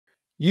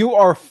You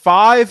are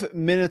 5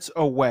 minutes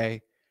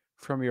away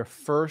from your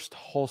first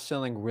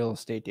wholesaling real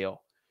estate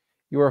deal.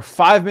 You are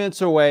 5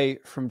 minutes away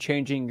from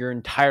changing your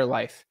entire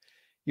life.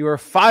 You are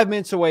 5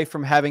 minutes away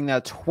from having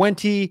that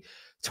 20,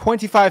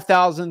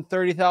 25,000,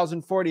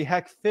 30,000, 40,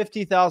 heck,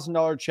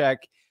 $50,000 check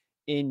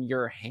in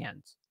your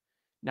hands.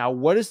 Now,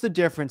 what is the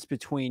difference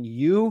between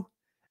you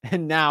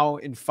and now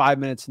in 5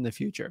 minutes in the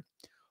future?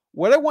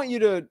 What I want you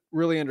to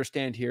really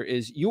understand here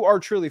is you are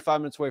truly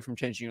 5 minutes away from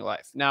changing your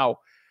life. Now,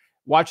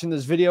 watching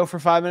this video for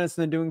 5 minutes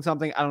and then doing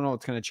something, I don't know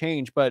what's going to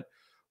change. But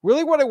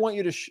really, what I want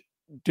you to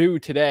do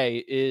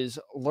today is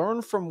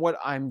learn from what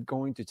I'm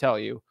going to tell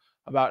you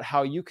about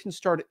how you can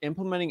start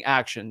implementing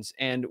actions.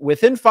 And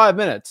within 5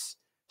 minutes,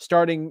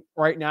 starting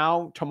right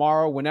now,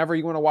 tomorrow, whenever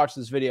you want to watch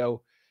this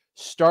video,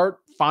 start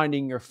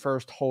finding your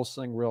first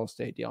wholesaling real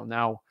estate deal.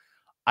 Now,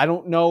 I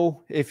don't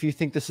know if you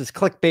think this is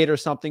clickbait or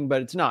something,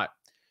 but it's not.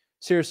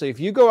 Seriously, if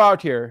you go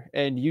out here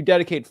and you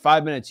dedicate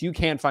 5 minutes, you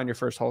can find your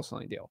first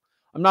wholesaling deal.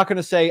 I'm not going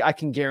to say I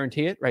can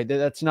guarantee it, right?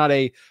 That's not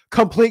a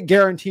complete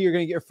guarantee you're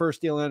going to get your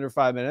first deal in under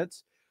 5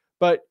 minutes,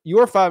 but you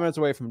are 5 minutes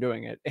away from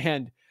doing it.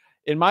 And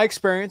in my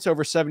experience,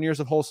 over 7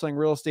 years of wholesaling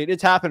real estate,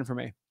 it's happened for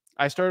me.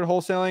 I started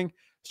wholesaling,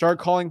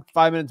 started calling,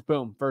 5 minutes,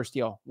 boom, first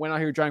deal. Went out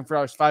here driving for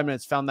hours, 5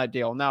 minutes, found that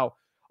deal. Now,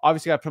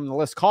 obviously, I put them on the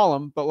list, call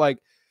them, but like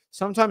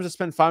sometimes I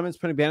spend 5 minutes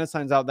putting bandit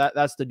signs out.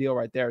 That's the deal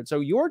right there. And so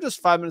you're just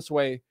 5 minutes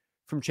away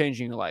from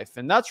changing your life.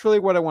 And that's really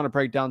what I want to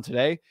break down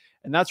today.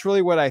 And that's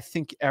really what I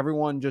think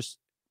everyone just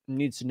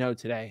needs to know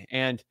today.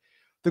 And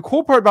the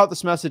cool part about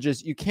this message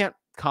is you can't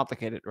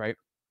complicate it, right?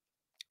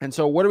 And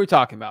so what are we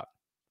talking about?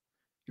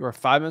 You are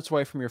 5 minutes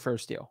away from your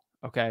first deal.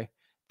 Okay.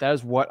 That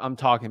is what I'm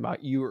talking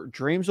about. Your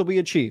dreams will be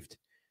achieved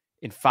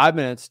in 5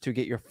 minutes to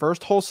get your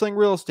first wholesaling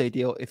real estate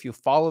deal if you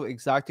follow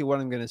exactly what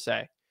I'm going to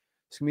say.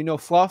 It's going to be no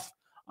fluff.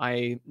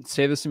 I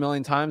say this a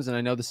million times, and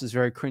I know this is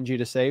very cringy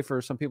to say for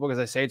some people because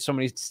I say it so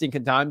many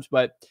stinking times,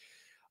 but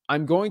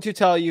I'm going to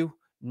tell you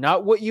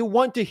not what you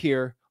want to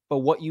hear, but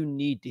what you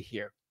need to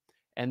hear.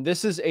 And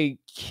this is a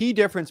key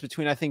difference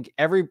between, I think,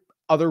 every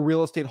other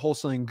real estate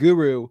wholesaling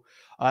guru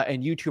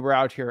and YouTuber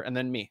out here and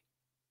then me.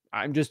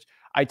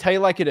 I tell you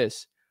like it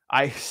is.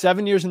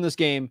 7 years in this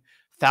game,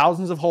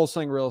 thousands of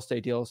wholesaling real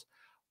estate deals.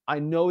 I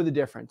know the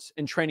difference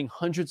in training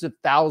hundreds of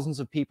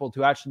thousands of people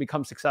to actually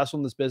become successful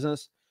in this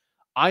business.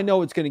 I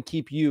know it's going to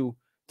keep you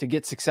to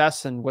get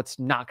success and what's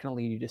not going to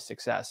lead you to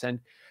success. And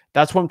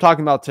that's what I'm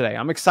talking about today.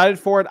 I'm excited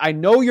for it. I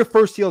know your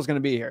first deal is going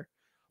to be here,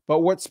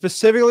 but what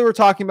specifically we're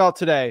talking about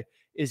today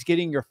is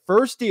getting your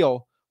first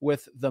deal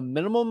with the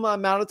minimum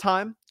amount of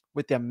time,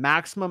 with the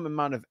maximum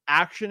amount of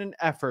action and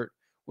effort,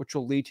 which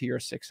will lead to your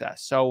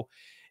success. So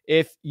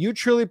if you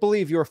truly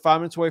believe you're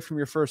 5 minutes away from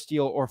your first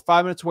deal or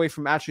 5 minutes away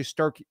from actually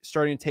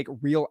starting to take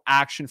real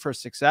action for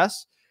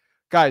success,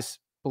 guys,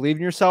 believe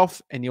in yourself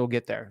and you'll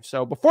get there.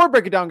 So before I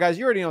break it down, guys,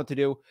 you already know what to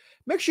do.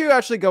 Make sure you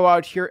actually go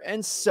out here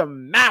and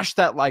smash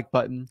that like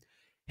button,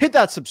 hit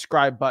that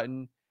subscribe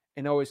button,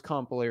 and always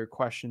comment below your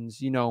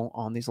questions. You know,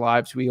 on these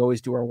lives, we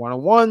always do our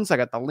one-on-ones. I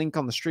got the link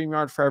on the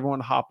StreamYard for everyone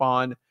to hop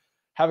on,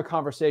 have a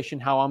conversation,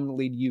 how I'm going to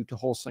lead you to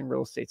wholesaling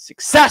real estate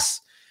success.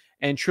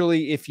 And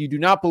truly, if you do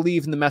not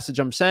believe in the message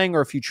I'm saying,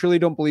 or if you truly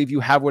don't believe you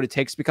have what it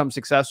takes to become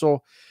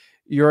successful,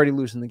 you're already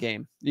losing the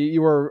game.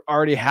 You are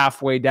already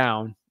halfway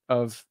down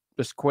of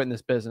just quitting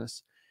this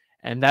business.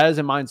 And that is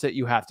a mindset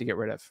you have to get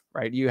rid of,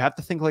 right? You have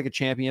to think like a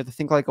champion. You have to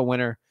think like a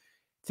winner.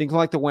 Thinking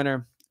like the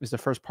winner is the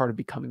first part of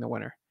becoming the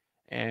winner.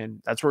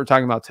 And that's what we're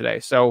talking about today.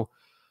 So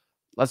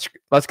let's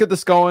get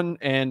this going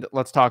and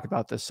let's talk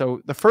about this.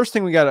 So the first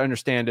thing we got to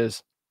understand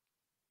is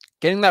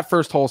getting that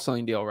first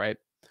wholesaling deal, right?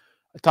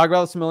 I talk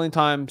about this a million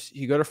times.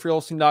 You go to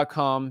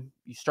freewholesaling.com,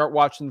 you start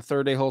watching the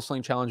 30-day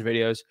wholesaling challenge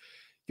videos.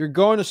 You're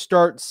going to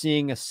start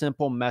seeing a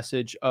simple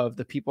message of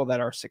the people that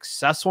are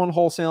successful in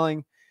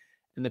wholesaling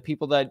and the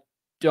people that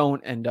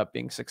don't end up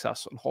being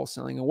successful in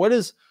wholesaling. And what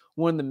is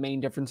one of the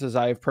main differences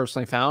I've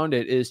personally found?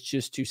 It is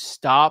just to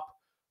stop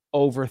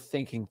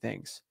overthinking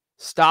things.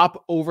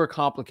 Stop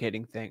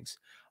overcomplicating things.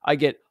 I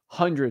get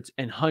hundreds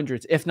and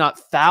hundreds, if not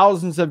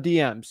thousands of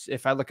DMs.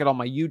 If I look at all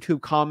my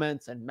YouTube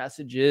comments and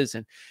messages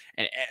and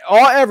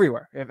all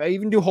everywhere, if I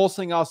even do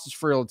wholesaling houses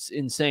for real, it's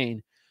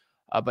insane.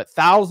 But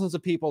thousands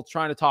of people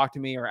trying to talk to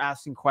me or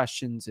asking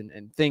questions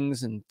and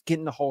things and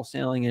getting the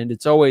wholesaling. And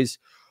it's always,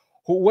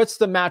 what's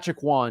the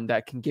magic wand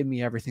that can give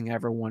me everything I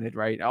ever wanted,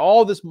 right?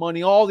 All this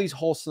money, all these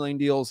wholesaling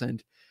deals.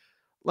 And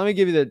let me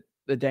give you the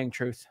dang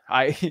truth.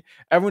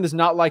 Everyone does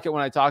not like it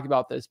when I talk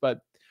about this, but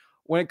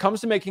when it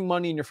comes to making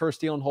money in your first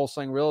deal in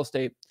wholesaling real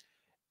estate,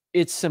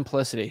 it's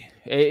simplicity.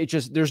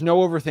 There's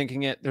no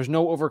overthinking it. There's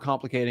no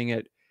overcomplicating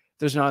it.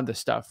 There's none of this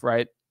stuff,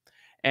 right?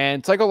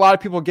 And it's like a lot of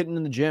people getting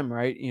in the gym,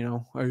 right? You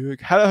know,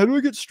 like, how do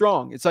we get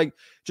strong? It's like,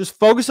 just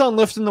focus on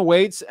lifting the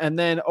weights. And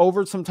then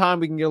over some time,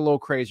 we can get a little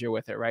crazier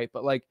with it, right?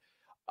 But like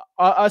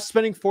us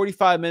spending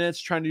 45 minutes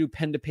trying to do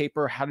pen to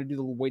paper, how to do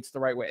the weights the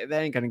right way, that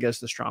ain't going to get us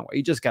the strong way.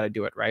 You just got to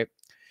do it, right?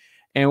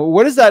 And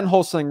what is that in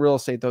wholesaling real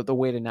estate, though? The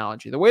weight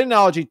analogy. The weight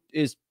analogy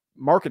is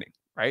marketing,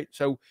 right?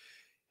 So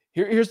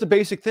Here's the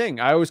basic thing.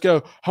 I always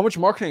go, how much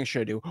marketing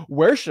should I do?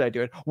 Where should I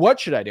do it? What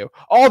should I do?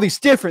 All these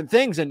different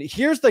things. And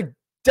here's the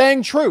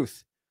dang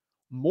truth.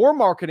 More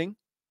marketing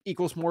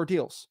equals more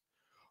deals.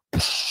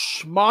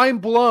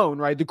 Mind blown,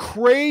 right? The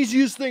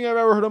craziest thing I've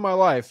ever heard in my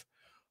life.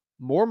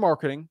 More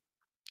marketing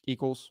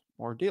equals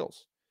more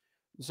deals.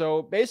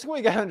 So basically what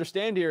you got to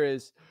understand here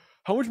is,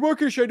 how much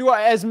marketing should I do?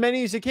 As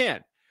many as you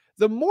can.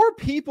 The more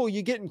people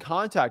you get in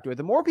contact with,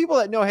 the more people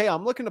that know, hey,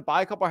 I'm looking to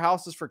buy a couple of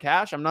houses for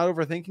cash, I'm not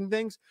overthinking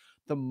things,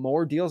 the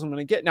more deals I'm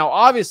going to get. Now,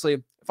 obviously,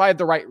 if I have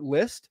the right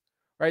list,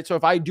 right? So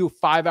if I do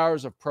 5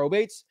 hours of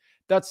probates,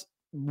 that's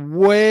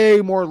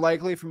way more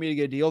likely for me to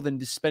get a deal than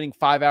just spending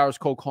 5 hours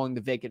cold calling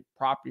the vacant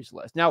properties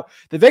list. Now,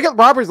 the vacant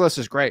properties list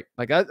is great.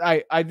 Like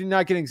I did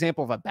not get an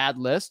example of a bad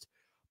list,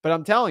 but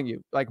I'm telling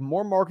you, like,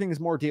 more marketing is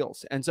more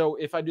deals. And so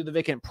if I do the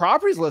vacant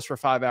properties list for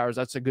 5 hours,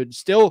 that's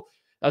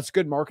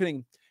good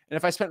marketing. And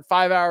if I spent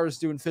 5 hours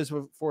doing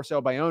physical for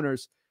sale by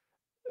owners,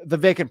 the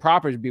vacant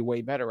properties would be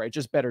way better, right?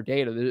 Just better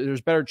data.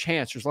 There's better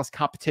chance. There's less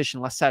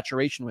competition, less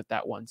saturation with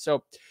that one.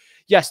 So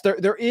yes,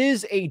 there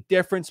is a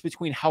difference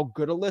between how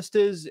good a list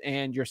is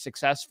and your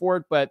success for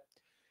it. But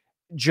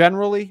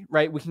generally,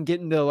 right, we can get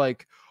into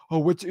like, oh,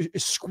 what's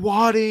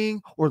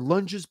squatting or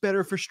lunges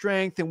better for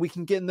strength? And we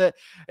can get in the,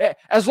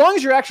 as long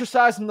as you're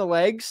exercising the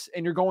legs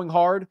and you're going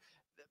hard,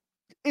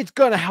 it's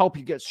going to help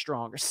you get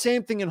stronger.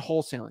 Same thing in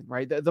wholesaling,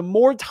 right? The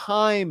more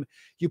time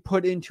you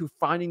put into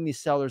finding these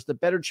sellers, the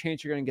better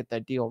chance you're going to get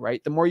that deal,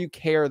 right? The more you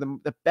care,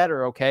 the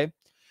better, okay?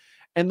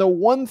 And the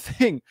one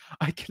thing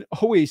I can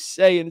always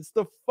say, and it's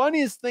the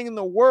funniest thing in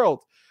the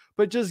world,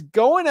 but just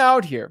going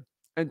out here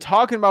and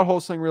talking about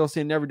wholesaling real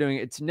estate and never doing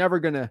it, it's never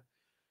going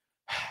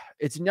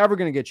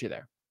to get you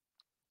there.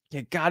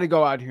 You got to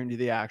go out here and do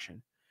the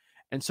action.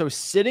 And so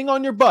sitting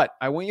on your butt,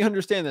 I want you to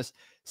understand this,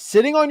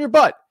 sitting on your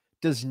butt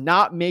does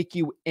not make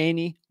you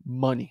any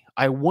money.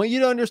 I want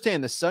you to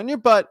understand this. Sitting on your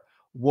butt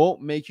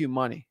won't make you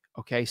money.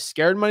 Okay.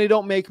 Scared money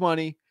don't make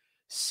money.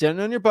 Sitting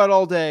on your butt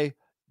all day,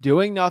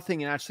 doing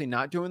nothing and actually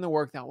not doing the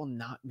work, that will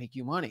not make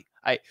you money.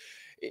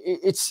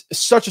 It's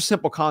such a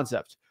simple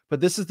concept,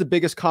 but this is the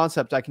biggest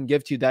concept I can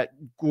give to you that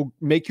will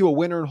make you a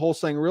winner in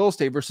wholesaling real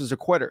estate versus a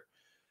quitter.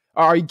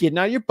 Are you getting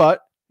out of your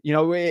butt? You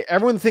know,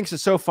 everyone thinks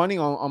it's so funny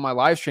on my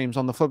live streams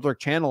on the Flip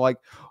channel. Like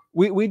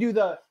we do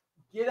the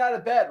get out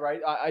of bed, right?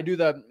 I do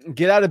the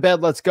get out of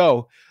bed, let's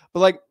go.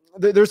 But like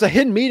there's a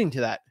hidden meaning to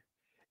that.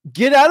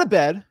 Get out of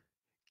bed,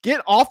 get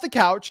off the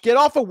couch, get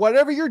off of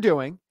whatever you're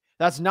doing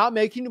that's not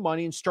making you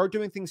money and start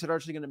doing things that are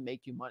actually going to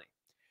make you money.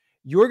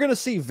 You're going to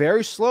see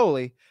very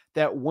slowly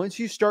that once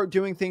you start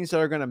doing things that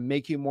are going to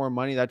make you more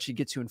money, that actually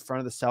gets you in front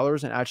of the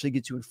sellers and actually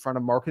gets you in front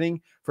of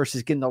marketing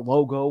versus getting the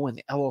logo and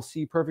the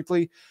LLC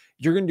perfectly,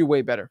 you're going to do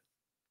way better.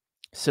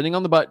 Sitting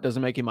on the butt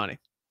doesn't make you money.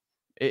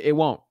 It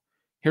won't.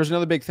 Here's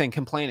another big thing,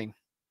 complaining.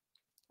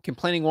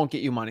 Complaining won't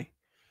get you money.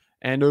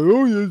 And,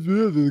 oh, yeah,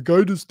 the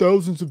guy does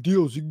thousands of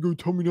deals. You can go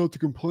tell me not to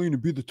complain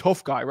and be the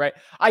tough guy, right?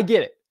 I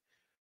get it.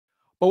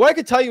 But what I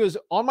could tell you is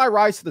on my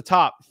rise to the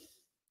top,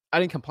 I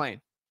didn't complain.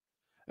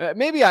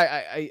 Maybe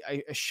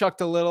I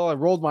shucked a little. I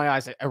rolled my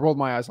eyes. I rolled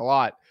my eyes a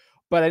lot,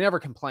 but I never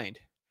complained.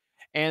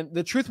 And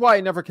the truth why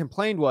I never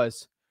complained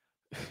was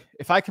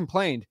if I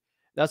complained,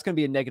 that's going to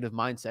be a negative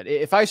mindset.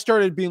 If I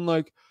started being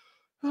like,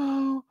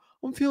 oh,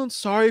 I'm feeling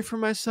sorry for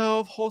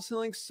myself.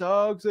 Wholesaling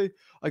sucks.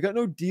 I got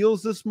no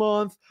deals this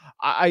month.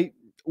 Am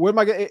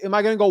I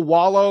going to go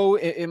wallow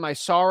in my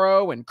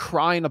sorrow and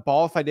cry in a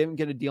ball if I didn't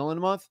get a deal in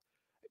a month?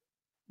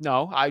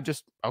 No,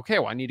 okay,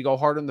 well, I need to go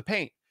hard on the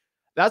paint.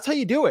 That's how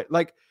you do it.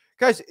 Like,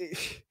 guys,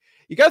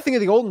 you got to think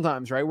of the olden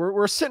times, right?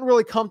 We're sitting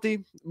really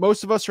comfy.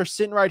 Most of us are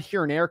sitting right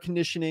here in air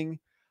conditioning.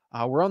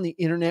 We're on the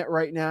internet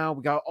right now.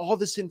 We got all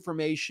this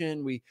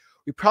information. We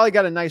probably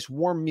got a nice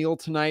warm meal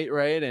tonight,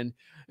 right? And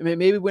I mean,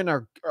 maybe we're in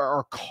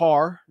our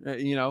car,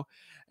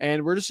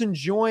 and we're just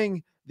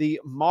enjoying the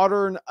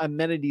modern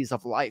amenities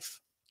of life,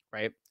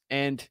 right?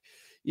 And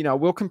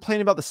we'll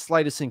complain about the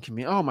slightest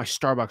inconvenience. Oh, my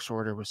Starbucks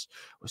order was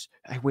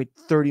I waited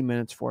 30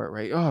 minutes for it,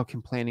 right? Oh,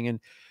 complaining.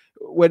 And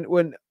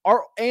when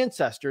our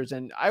ancestors,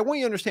 and I want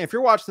you to understand, if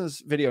you're watching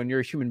this video and you're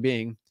a human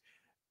being,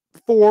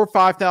 4,000 or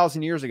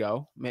 5,000 years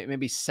ago,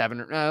 maybe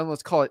 7,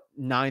 let's call it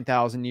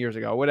 9,000 years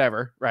ago,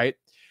 whatever, right?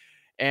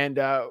 And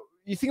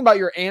you think about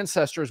your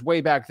ancestors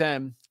way back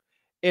then.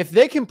 If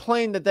they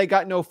complained that they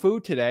got no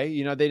food today,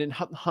 they didn't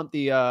hunt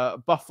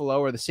the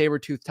buffalo or the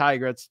saber-toothed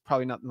tiger. That's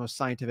probably not the most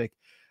scientific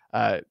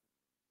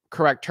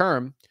correct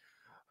term.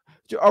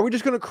 Are we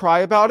just going to cry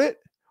about it,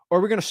 or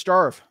are we going to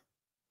starve?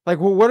 Like,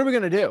 well, what are we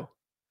going to do?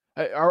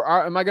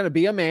 Am I going to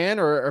be a man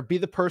or be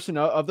the person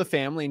of the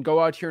family and go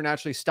out here and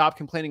actually stop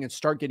complaining and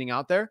start getting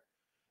out there?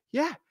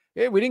 Yeah,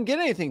 we didn't get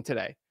anything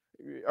today.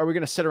 Are we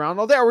going to sit around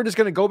all day, or we're just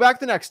going to go back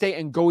the next day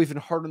and go even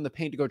harder in the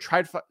paint to go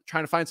trying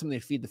to find something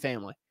to feed the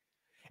family?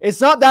 It's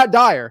not that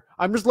dire.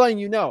 I'm just letting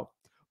you know.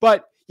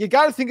 But you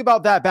got to think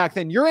about that back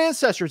then. Your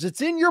ancestors,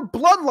 it's in your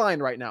bloodline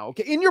right now.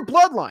 Okay, in your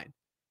bloodline.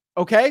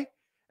 Okay,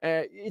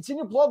 it's in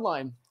your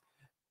bloodline.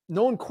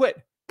 No one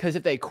quit, because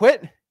if they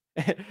quit,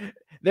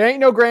 there ain't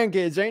no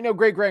grandkids, there ain't no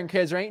great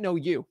grandkids, there ain't no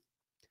you.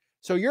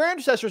 So your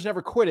ancestors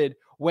never quitted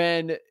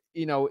when,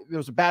 there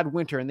was a bad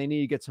winter and they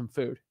needed to get some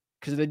food.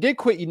 Because if they did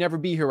quit, you'd never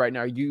be here right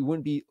now. You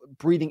wouldn't be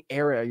breathing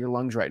air out of your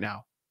lungs right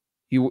now.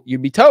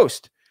 You'd be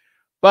toast.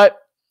 But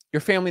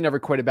your family never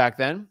quitted back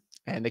then,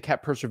 and they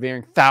kept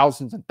persevering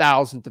thousands and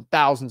thousands and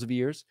thousands of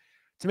years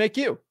to make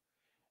you.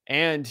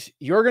 And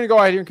you're going to go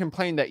out here and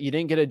complain that you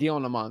didn't get a deal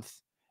in a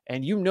month,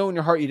 and you know in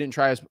your heart you didn't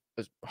try as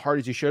hard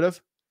as you should have.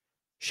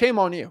 Shame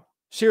on you.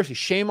 Seriously,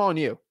 shame on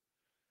you.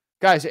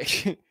 Guys,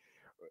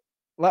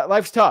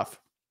 life's tough.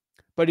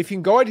 But if you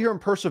can go out here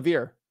and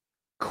persevere,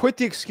 quit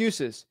the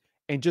excuses,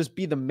 and just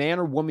be the man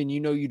or woman you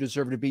know you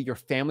deserve to be, your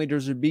family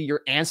deserves to be,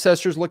 your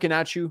ancestors looking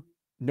at you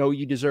know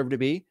you deserve to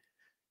be,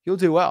 you'll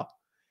do well.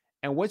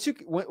 And once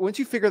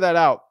you figure that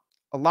out,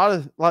 a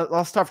lot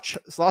of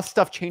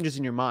stuff changes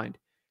in your mind.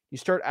 You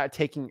start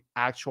taking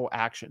actual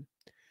action.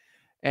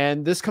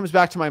 And this comes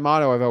back to my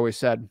motto I've always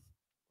said,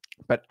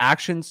 but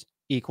actions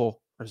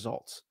equal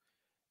results.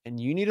 And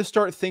you need to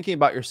start thinking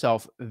about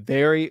yourself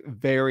very,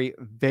 very,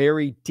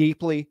 very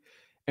deeply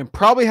and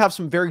probably have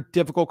some very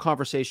difficult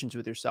conversations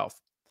with yourself.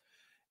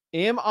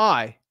 Am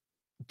I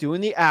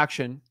doing the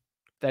action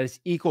that is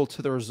equal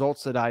to the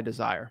results that I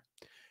desire?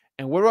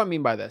 And what do I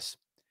mean by this?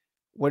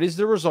 What is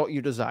the result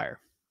you desire?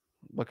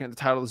 Looking at the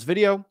title of this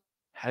video,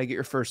 how to get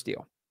your first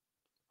deal.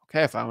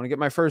 Okay, if I want to get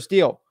my first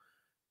deal,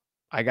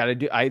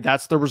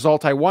 that's the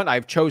result I want.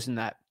 I've chosen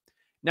that.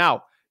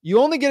 Now, you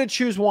only get to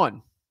choose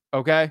one,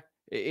 okay?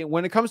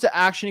 When it comes to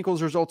action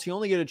equals results, you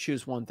only get to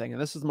choose one thing.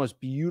 And this is the most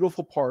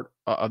beautiful part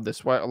of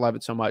this, why I love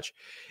it so much.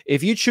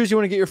 If you choose you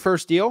want to get your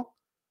first deal,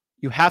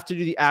 you have to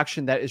do the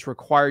action that is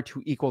required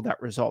to equal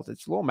that result.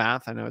 It's a little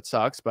math. I know it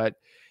sucks, but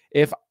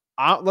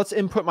let's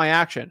input my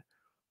action.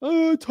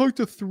 I talked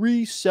to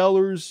 3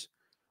 sellers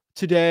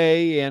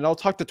today, and I'll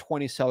talk to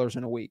 20 sellers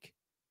in a week.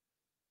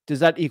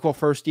 Does that equal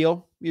first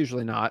deal?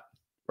 Usually not,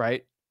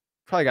 right?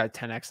 Probably got to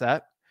 10x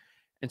that.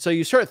 And so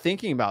you start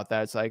thinking about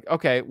that. It's like,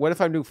 okay, what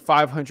if I do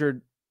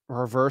 500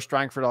 reverse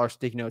drawing for dollar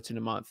sticky notes in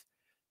a month?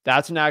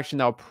 That's an action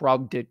that will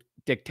probably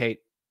dictate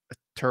a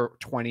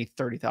 $20,000,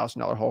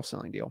 $30,000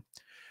 wholesaling deal.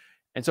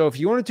 And so if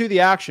you want to do the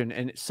action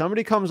and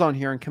somebody comes on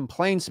here and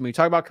complains to me,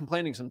 talk about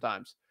complaining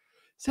sometimes.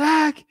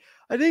 Zach,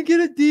 I didn't get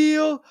a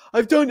deal.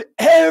 I've done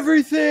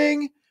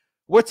everything.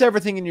 What's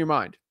everything in your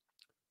mind?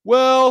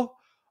 Well,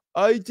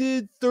 I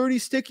did 30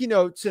 sticky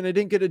notes and I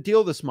didn't get a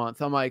deal this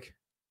month. I'm like,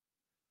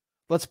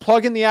 let's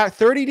plug in the act.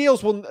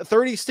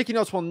 30 sticky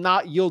notes will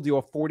not yield you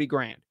a 40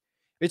 grand.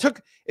 It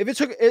took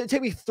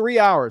me 3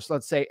 hours,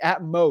 let's say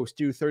at most,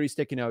 do 30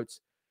 sticky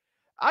notes.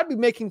 I'd be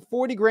making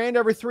 40 grand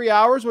every 3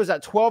 hours. Was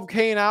that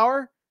 12K an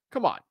hour?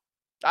 Come on.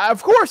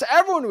 Of course,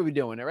 everyone would be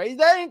doing it, right?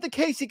 That ain't the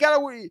case.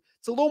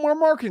 It's a little more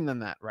marketing than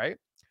that, right?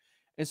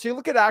 And so you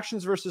look at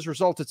actions versus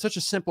results. It's such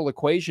a simple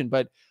equation,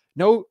 but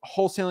no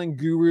wholesaling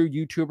guru,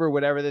 YouTuber,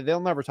 whatever, they'll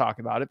never talk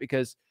about it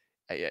because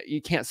you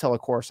can't sell a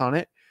course on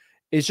it.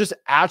 It's just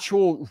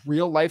actual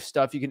real life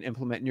stuff you can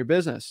implement in your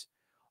business.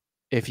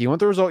 If you want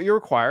the result you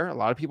require, a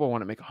lot of people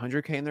want to make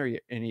 100K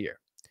in a year.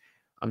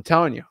 I'm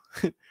telling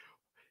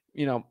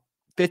you,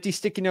 50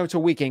 sticky notes a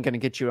week ain't going to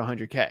get you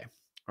 100K,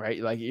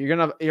 right? Like you're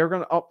going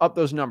to up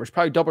those numbers,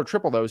 probably double,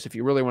 triple those if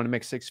you really want to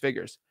make 6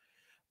 figures.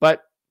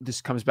 But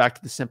this comes back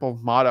to the simple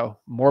motto: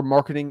 more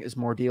marketing is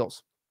more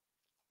deals.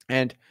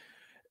 And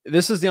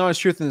this is the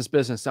honest truth in this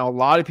business. Now, a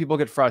lot of people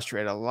get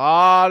frustrated. A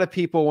lot of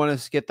people want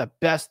to get the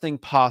best thing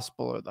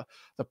possible or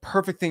the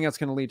perfect thing that's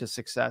going to lead to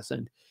success.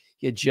 And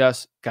you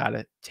just got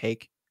to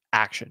take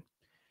action.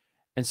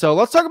 And so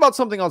let's talk about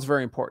something else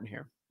very important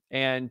here.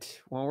 And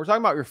when we're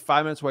talking about you're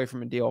 5 minutes away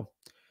from a deal,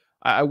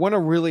 I want to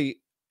really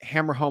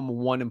hammer home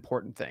one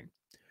important thing.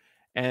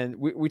 And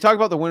we talk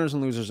about the winners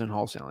and losers in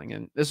wholesaling.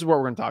 And this is what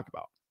we're going to talk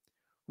about.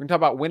 We're going to talk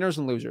about winners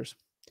and losers.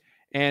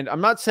 And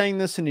I'm not saying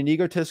this in an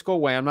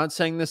egotistical way. I'm not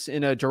saying this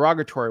in a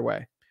derogatory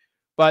way.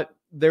 But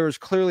there is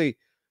clearly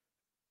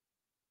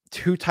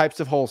 2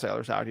 types of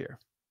wholesalers out here.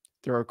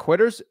 There are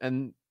quitters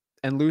and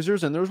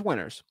losers, and there's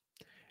winners.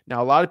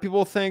 Now, a lot of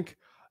people think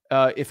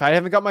if I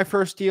haven't got my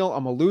first deal,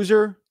 I'm a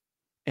loser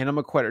and I'm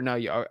a quitter. Now,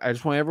 I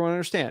just want everyone to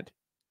understand.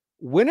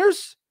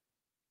 Winners,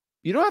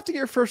 you don't have to get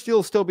your first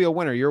deal to still be a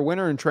winner. You're a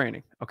winner in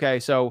training. Okay,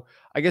 so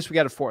I guess we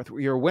got a fourth.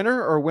 You're a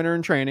winner or a winner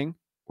in training,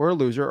 or a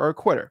loser or a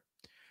quitter.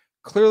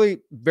 Clearly,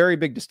 very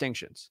big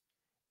distinctions.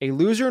 A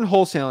loser in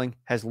wholesaling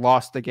has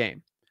lost the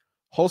game.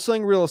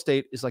 Wholesaling real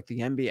estate is like the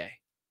NBA.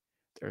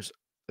 There's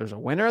a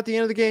winner at the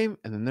end of the game,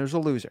 and then there's a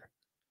loser.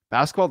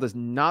 Basketball does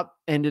not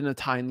end in a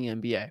tie in the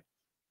NBA.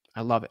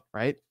 I love it,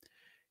 right?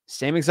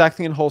 Same exact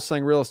thing in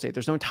wholesaling real estate.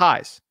 There's no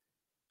ties.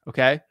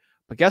 Okay?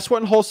 But guess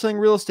what? In wholesaling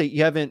real estate,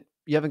 you haven't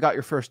got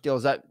your first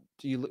deal.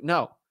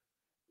 No.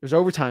 There's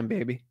overtime,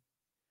 baby.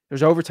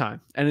 There's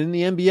overtime. And in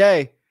the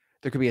NBA,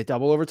 there could be a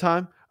double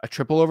overtime, a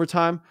triple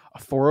overtime, a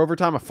 4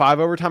 overtime, a 5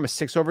 overtime, a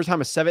 6 overtime,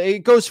 a 7.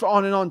 It goes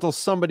on and on until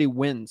somebody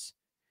wins.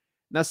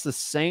 And that's the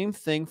same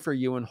thing for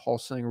you in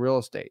wholesaling real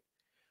estate.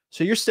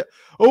 So you're still,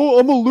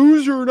 I'm a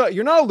loser. No,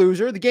 you're not a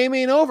loser. The game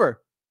ain't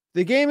over.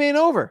 The game ain't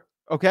over.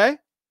 Okay?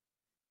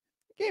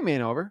 The game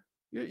ain't over.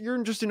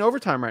 You're just in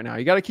overtime right now.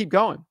 You got to keep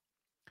going.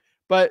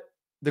 But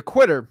The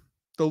quitter,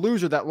 the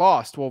loser that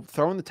lost, will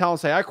throw in the towel and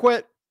say, I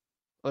quit.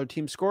 Other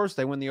team scores,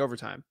 they win the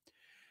overtime.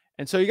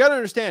 And so you got to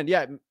understand,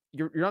 yeah,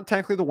 you're not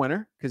technically the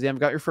winner because you haven't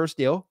got your first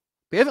deal,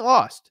 but you haven't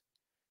lost.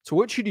 So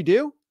what should you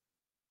do?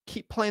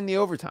 Keep playing the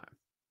overtime.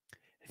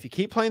 If you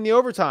keep playing the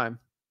overtime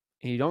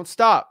and you don't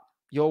stop,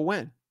 you'll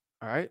win.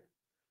 All right.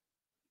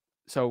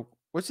 So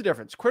what's the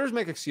difference? Quitters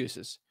make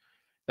excuses.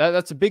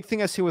 That's a big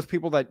thing I see with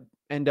people that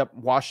end up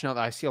washing out.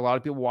 I see a lot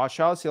of people wash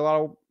out. I see a lot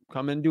of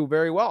come in and do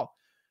very well.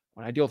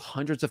 When I deal with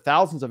hundreds of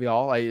thousands of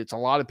y'all, it's a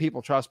lot of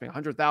people. Trust me,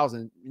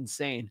 100,000,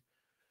 insane.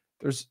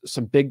 There's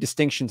some big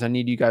distinctions I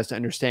need you guys to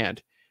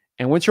understand.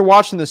 And once you're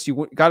watching this,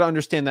 you got to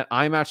understand that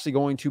I'm actually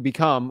going to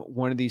become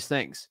one of these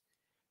things.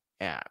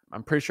 Yeah,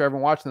 I'm pretty sure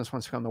everyone watching this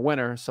wants to become the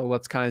winner. So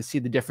let's kind of see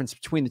the difference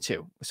between the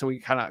two. So we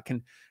kind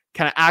of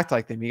act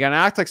like them. You got to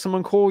act like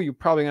someone cool. You're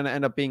probably going to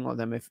end up being like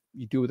them if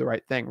you do the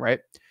right thing, right?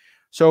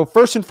 So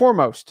first and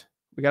foremost,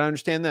 we got to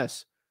understand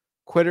this.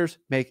 Quitters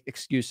make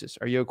excuses.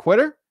 Are you a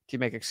quitter? Do you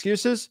make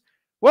excuses?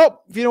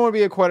 Well, if you don't want to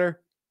be a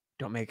quitter,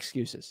 don't make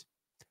excuses.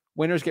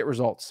 Winners get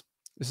results.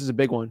 This is a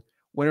big one.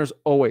 Winners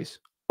always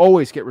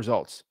get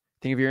results.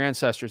 Think of your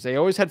ancestors. They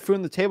always had food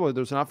on the table. If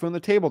there's not food on the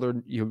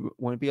table, you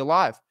wouldn't be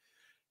alive.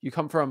 You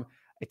come from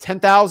a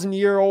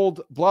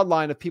 10,000-year-old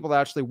bloodline of people that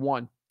actually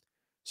won.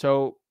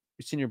 So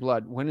it's in your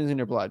blood. Winning's in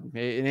your blood.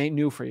 It ain't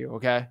new for you,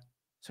 okay?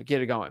 So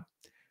get it going.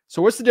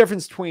 So what's the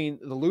difference between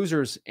the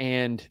losers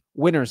and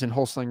winners in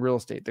wholesaling real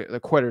estate, the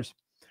quitters?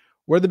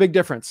 Where's the big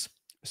difference,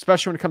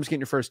 especially when it comes to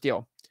getting your first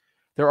deal?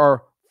 There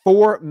are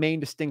 4 main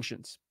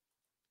distinctions.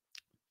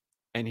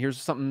 And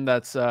here's something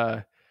that's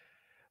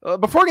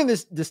before getting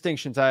these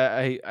distinctions,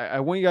 I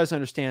want you guys to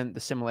understand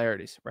the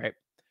similarities, right?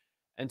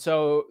 And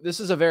so this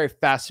is a very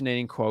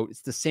fascinating quote.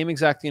 It's the same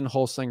exactly in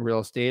wholesaling real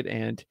estate,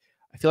 and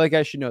I feel like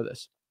I should know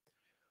this.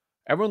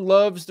 Everyone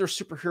loves their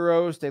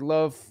superheroes. They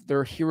love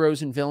their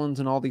heroes and villains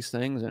and all these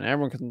things, and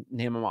everyone can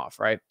name them off,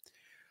 right?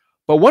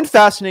 But one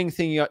fascinating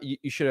thing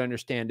you should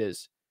understand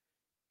is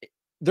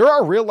there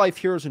are real life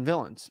heroes and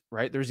villains,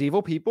 right? There's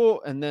evil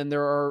people, and then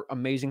there are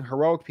amazing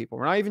heroic people.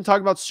 We're not even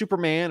talking about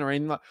Superman or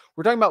anything.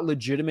 We're talking about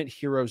legitimate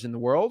heroes in the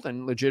world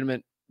and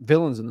legitimate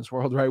villains in this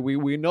world, right?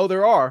 We know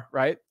there are,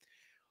 right?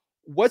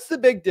 What's the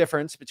big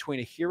difference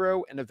between a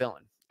hero and a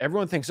villain?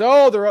 Everyone thinks,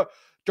 oh,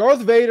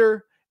 Darth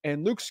Vader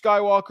and Luke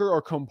Skywalker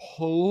are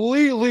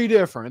completely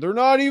different. They're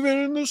not even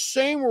in the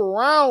same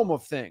realm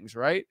of things,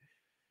 right?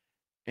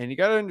 And you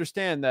got to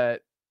understand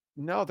that,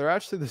 no, they're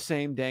actually the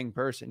same dang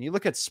person. You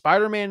look at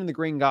Spider-Man and the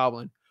Green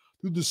Goblin,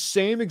 they're the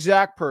same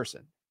exact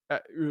person.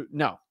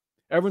 No.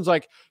 Everyone's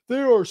like, they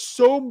are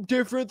so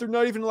different. They're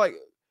not even like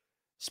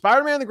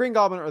Spider-Man and the Green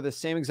Goblin are the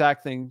same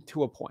exact thing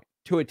to a point,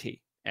 to a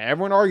T. And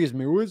everyone argues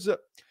me.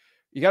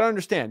 You got to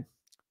understand,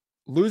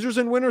 losers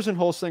and winners in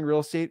wholesaling real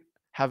estate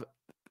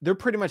they're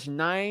pretty much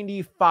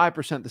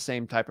 95% the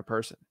same type of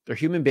person. They're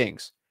human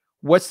beings.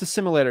 What's the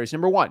similarities?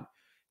 Number one,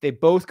 they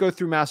both go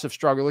through massive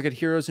struggle. Look at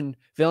heroes and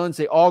villains.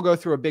 They all go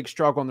through a big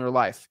struggle in their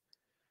life.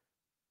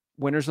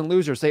 Winners and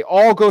losers, they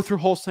all go through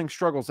wholesaling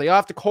struggles. They all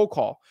have to cold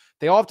call.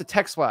 They all have to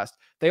text blast.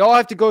 They all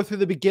have to go through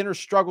the beginner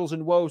struggles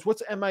and woes.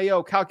 What's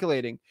MIO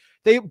calculating?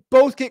 They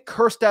both get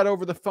cursed at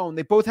over the phone.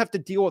 They both have to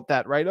deal with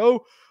that, right?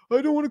 Oh,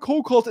 I don't want to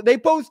cold call. They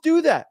both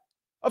do that.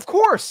 Of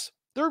course,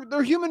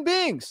 they're human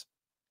beings.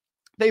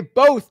 They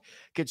both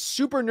get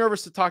super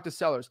nervous to talk to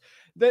sellers.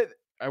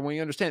 I want you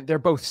to understand, they're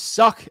both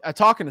suck at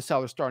talking to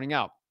sellers starting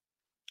out.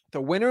 The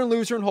winner and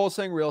loser in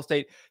wholesaling real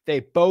estate, they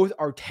both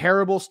are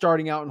terrible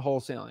starting out in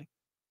wholesaling.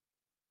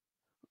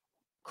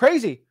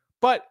 Crazy,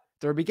 but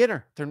they're a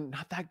beginner. They're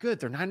not that good.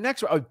 They're not an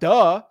expert. Oh,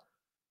 duh.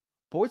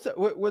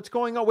 But what's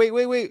going on?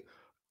 Wait.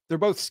 They're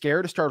both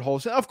scared to start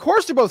wholesaling. Of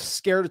course, they're both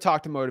scared to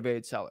talk to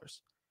motivated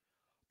sellers.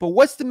 But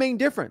what's the main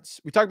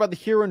difference? We talk about the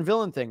hero and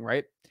villain thing,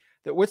 right?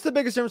 What's the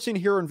biggest difference between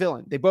hero and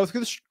villain? They both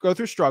go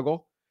through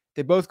struggle.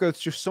 They both go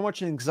through so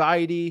much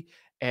anxiety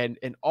and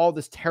all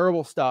this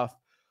terrible stuff.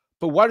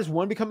 But why does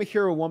one become a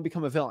hero, one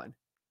become a villain?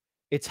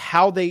 It's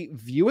how they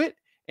view it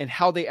and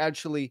how they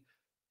actually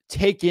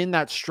take in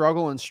that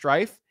struggle and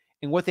strife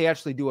and what they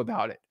actually do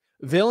about it.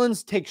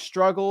 Villains take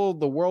struggle,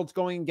 the world's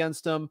going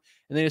against them,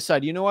 and they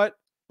decide, you know what?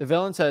 The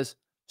villain says,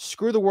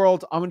 screw the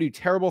world. I'm going to do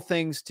terrible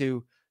things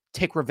to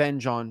take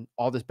revenge on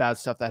all this bad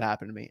stuff that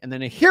happened to me. And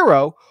then a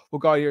hero will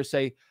go out here and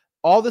say,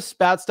 all this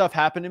bad stuff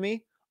happened to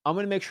me. I'm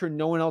going to make sure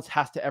no one else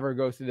has to ever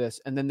go through this.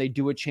 And then they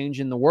do a change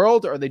in the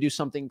world or they do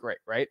something great,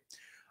 right?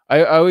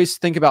 I always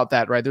think about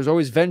that, right? There's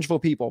always vengeful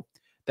people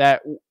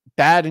that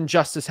bad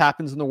injustice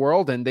happens in the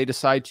world and they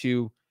decide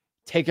to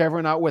take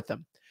everyone out with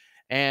them.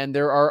 And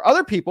there are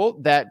other people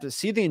that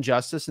see the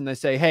injustice and they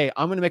say, hey,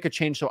 I'm going to make a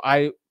change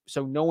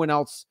so no one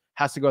else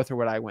has to go through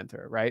what I went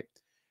through, right?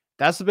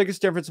 That's the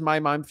biggest difference in my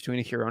mind between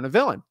a hero and a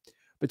villain.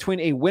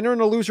 Between a winner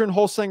and a loser in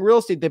wholesaling real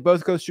estate, they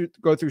both go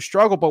through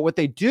struggle, but what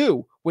they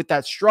do with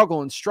that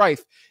struggle and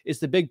strife is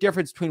the big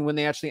difference between when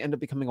they actually end up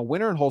becoming a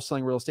winner in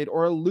wholesaling real estate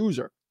or a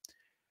loser.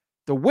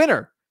 The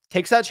winner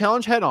takes that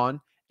challenge head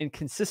on and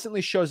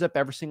consistently shows up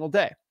every single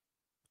day.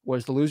 What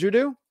does the loser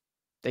do?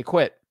 They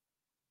quit.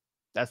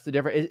 That's the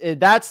difference.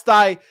 That's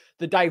the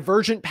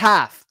divergent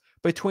path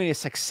between a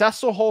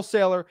successful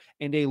wholesaler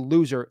and a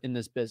loser in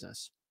this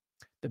business.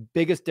 The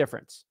biggest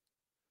difference.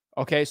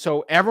 Okay,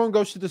 so everyone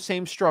goes through the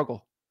same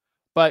struggle,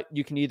 but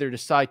you can either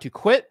decide to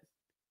quit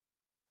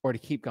or to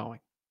keep going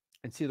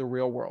and see the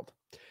real world.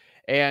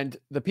 And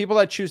the people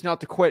that choose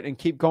not to quit and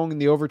keep going in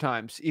the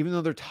overtimes, even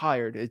though they're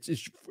tired,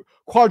 it's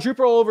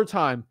quadruple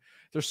overtime.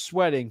 They're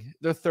sweating,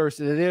 they're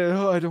thirsty.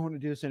 I don't want to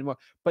do this anymore,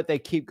 but they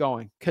keep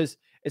going because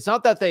it's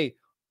not that they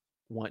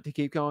want to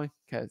keep going,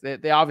 because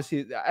they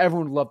obviously,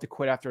 everyone would love to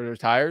quit after they're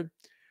tired,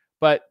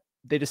 but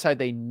they decide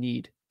they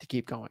need to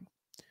keep going.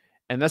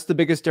 And that's the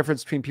biggest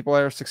difference between people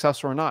that are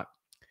successful or not.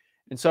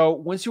 And so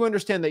once you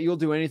understand that you'll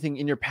do anything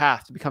in your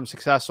path to become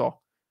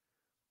successful,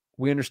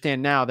 we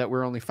understand now that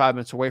we're only 5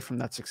 minutes away from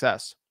that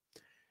success.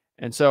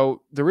 And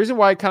so the reason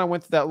why I kind of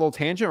went to that little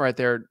tangent right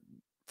there,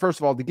 first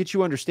of all, to get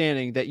you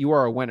understanding that you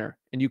are a winner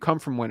and you come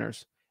from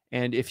winners.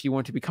 And if you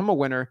want to become a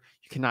winner,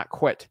 you cannot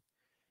quit.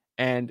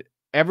 And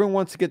everyone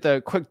wants to get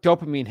the quick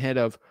dopamine hit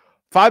of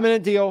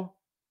 5-minute deal.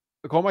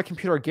 Go on my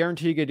computer, I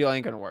guarantee you get a deal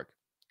ain't going to work.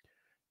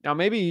 Now,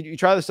 maybe you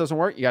try this, doesn't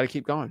work. You got to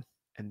keep going.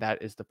 And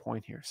that is the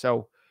point here.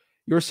 So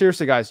you're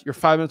seriously, guys, you're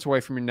 5 minutes away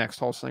from your next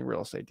wholesaling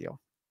real estate deal.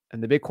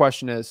 And the big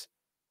question is,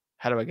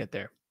 how do I get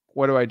there?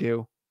 What do I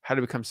do? How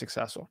to become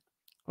successful?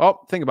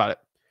 Well, think about it.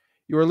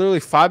 You are literally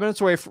 5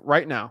 minutes away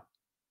right now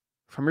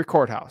from your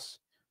courthouse.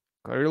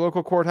 Go to your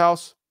local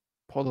courthouse,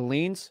 pull the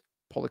liens,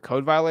 pull the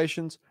code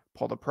violations,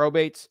 pull the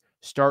probates,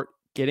 start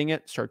getting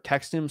it, start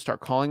texting them,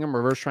 start calling them,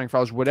 reverse trying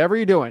files, whatever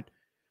you're doing.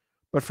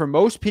 But for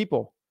most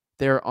people,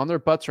 they're on their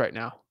butts right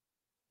now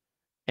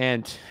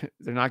and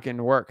they're not getting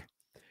to work.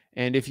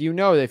 And if you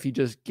know that if you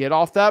just get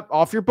off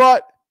your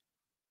butt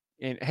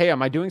and, hey,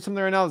 am I doing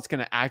something right now that's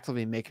going to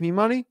actively make me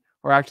money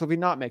or actively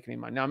not make me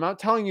money? Now, I'm not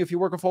telling you if you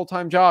work a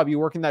full-time job, you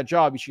work in that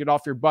job, you should get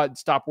off your butt and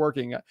stop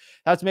working.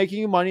 That's making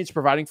you money. It's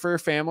providing for your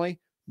family.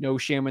 No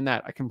shame in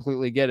that. I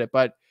completely get it.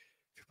 But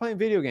if you're playing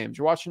video games,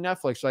 you're watching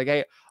Netflix, like,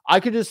 hey, I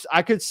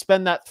could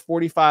spend that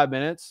 45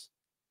 minutes.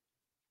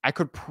 I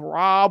could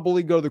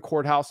probably go to the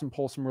courthouse and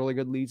pull some really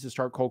good leads to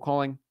start cold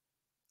calling.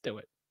 Do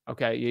it.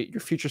 Okay. Your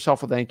future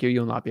self will thank you.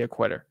 You'll not be a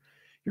quitter.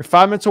 You're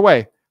 5 minutes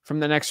away from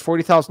the next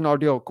 $40,000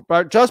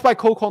 deal just by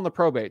cold calling the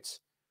probates.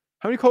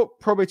 How many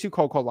probates you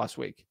cold called last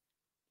week?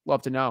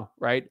 Love to know,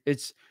 right?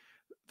 It's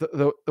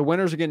the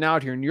winners are getting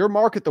out here. In your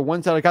market, the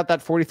ones that got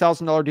that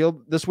 $40,000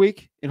 deal this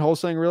week in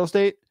wholesaling real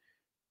estate,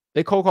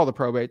 they cold call the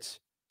probates.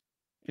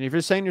 And if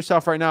you're saying to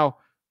yourself right now,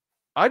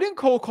 I didn't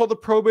cold call the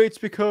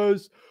probates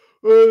because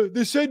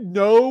they said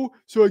no,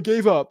 so I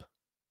gave up.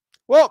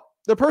 Well,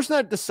 the person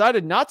that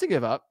decided not to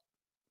give up,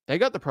 they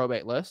got the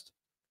probate list.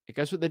 And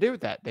guess what they did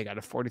with that? They got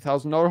a $40,000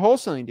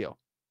 wholesaling deal.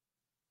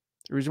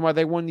 The reason why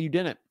they won, you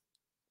didn't.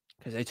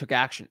 Because they took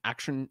action.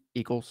 Action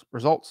equals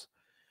results.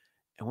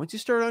 And once you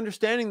start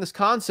understanding this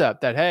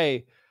concept that,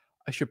 hey,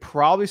 I should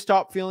probably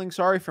stop feeling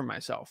sorry for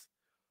myself.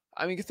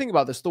 I mean, think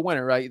about this, the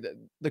winner, right?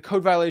 The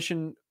code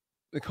violation,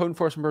 the code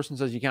enforcement person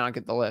says you cannot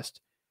get the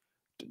list.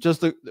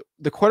 Just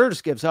the quitter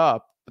just gives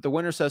up. But the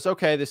winner says,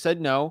 okay, they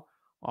said no.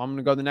 Well, I'm going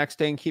to go the next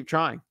day and keep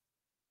trying.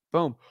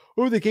 Boom.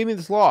 Oh, they gave me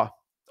this law.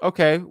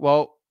 Okay,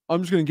 well,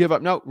 I'm just going to give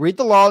up. No, read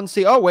the law and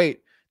see, oh, wait,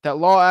 that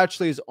law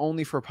actually is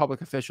only for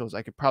public officials.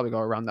 I could probably go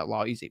around that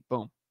law easy.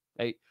 Boom.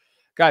 Hey,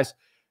 guys,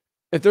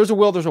 if there's a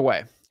will, there's a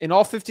way. In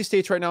all 50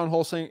 states right now in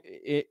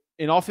wholesaling,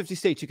 in all 50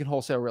 states, you can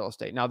wholesale real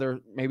estate. Now, there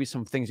may be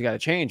some things you got to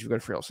change. You go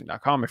to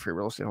freewholesaling.com, a free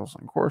real estate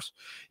wholesaling course.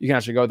 You can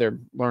actually go there,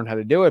 learn how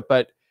to do it,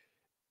 but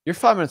you're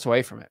 5 minutes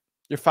away from it.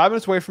 You're 5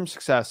 minutes away from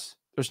success.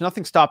 There's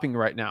nothing stopping you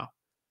right now.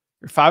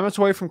 You're 5 minutes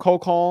away from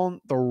cold calling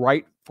the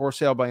right for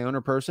sale by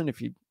owner person.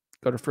 If you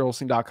go to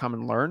freewholesaling.com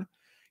and learn,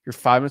 you're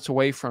 5 minutes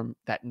away from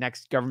that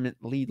next government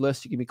lead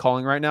list you can be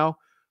calling right now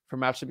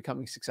from actually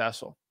becoming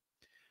successful.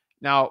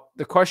 Now,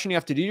 the question you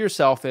have to do to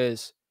yourself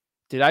is,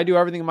 did I do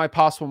everything in my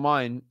possible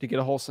mind to get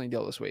a wholesaling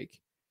deal this week?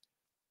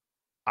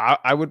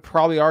 I would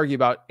probably argue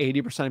about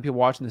 80% of people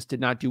watching this did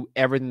not do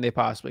everything they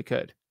possibly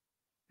could.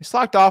 They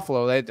slacked off a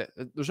little.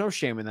 There's no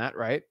shame in that,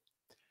 right?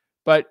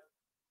 But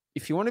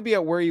if you want to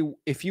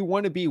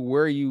be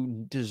where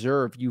you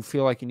deserve, you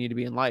feel like you need to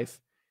be in life,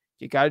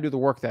 you got to do the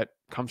work that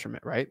comes from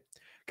it, right?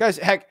 Guys,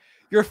 heck,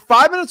 you're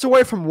 5 minutes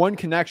away from one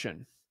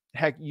connection.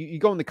 Heck, you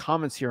go in the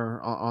comments here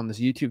on this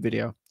YouTube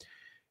video.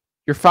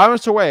 You're 5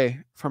 minutes away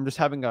from just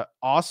having an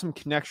awesome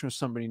connection with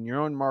somebody in your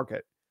own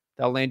market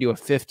that'll land you a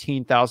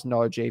 $15,000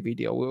 JV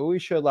deal. We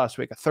showed last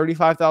week a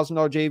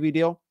 $35,000 JV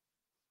deal,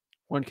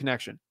 one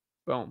connection,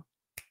 boom,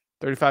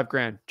 35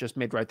 grand just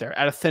made right there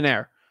out of thin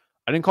air.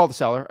 I didn't call the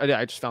seller.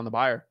 I just found the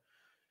buyer.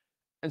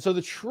 And so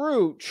the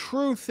true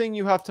thing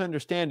you have to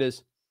understand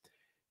is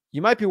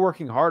you might be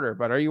working harder,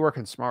 but are you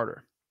working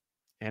smarter?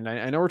 And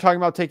I know we're talking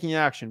about taking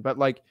action, but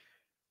like,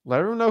 let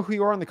everyone know who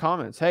you are in the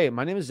comments. Hey,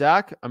 my name is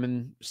Zach. I'm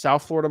in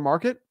South Florida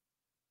market.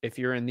 If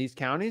you're in these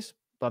counties,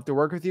 love to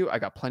work with you. I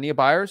got plenty of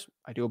buyers.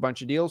 I do a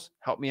bunch of deals.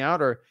 Help me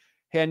out. Or,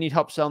 hey, I need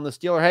help selling this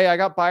deal. Or, hey, I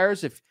got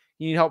buyers. If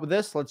you need help with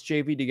this, let's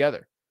JV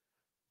together.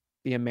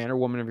 Be a man or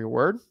woman of your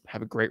word.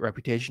 Have a great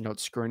reputation. Don't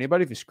screw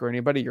anybody. If you screw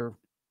anybody, you're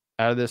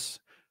out of this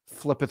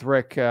Flippeth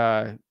Rick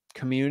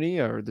community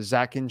or the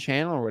Zach Ginn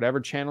channel or whatever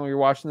channel you're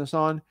watching this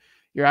on,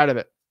 you're out of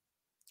it.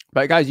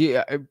 But guys,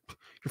 you're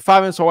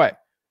 5 minutes away.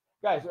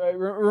 Guys,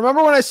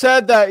 remember when I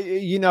said that,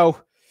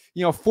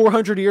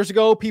 400 years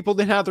ago, people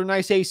didn't have their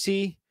nice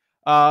AC.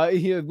 We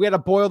had to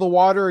boil the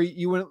water.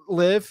 You wouldn't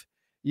live.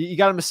 You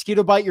got a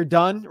mosquito bite, you're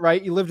done,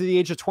 right? You live to the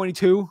age of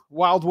 22,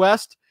 Wild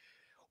West.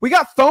 We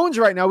got phones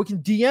right now. We can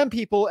DM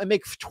people and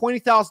make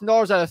 $20,000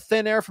 out of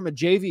thin air from a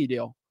JV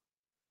deal.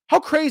 How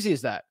crazy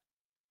is that?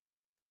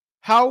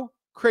 How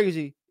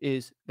crazy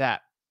is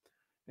that?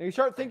 And you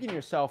start thinking to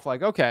yourself,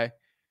 like, okay,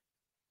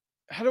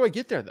 how do I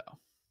get there, though?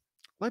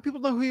 Let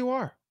people know who you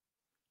are.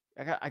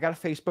 I got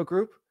a Facebook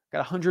group, got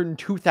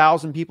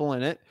 102,000 people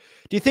in it.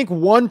 Do you think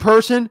one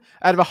person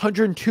out of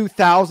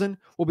 102,000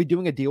 will be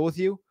doing a deal with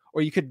you?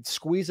 Or you could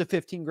squeeze a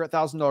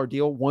 $15,000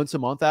 deal once a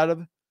month out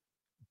of it?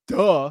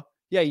 Duh.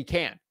 Yeah, you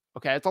can.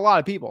 Okay, it's a lot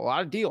of people, a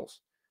lot of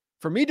deals.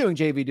 For me doing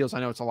JV deals,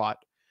 I know it's a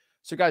lot.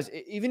 So guys,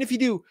 even if you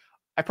do,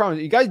 I promise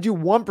you guys do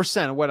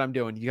 1% of what I'm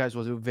doing, you guys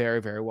will do very,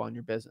 very well in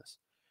your business.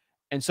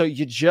 And so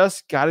you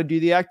just got to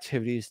do the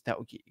activities that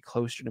will get you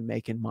closer to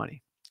making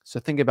money. So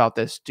think about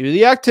this. Do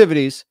the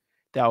activities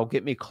that will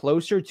get me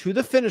closer to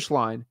the finish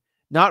line,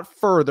 not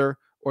further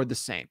or the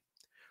same.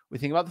 We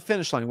think about the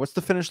finish line. What's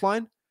the finish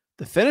line?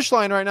 The finish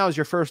line right now is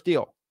your first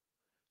deal.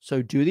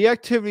 So do the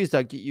activities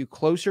that get you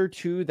closer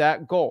to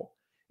that goal.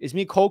 Is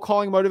me cold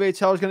calling Motivate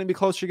Sellers going to be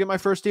closer to get my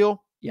first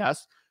deal?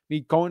 Yes.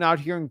 Me going out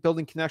here and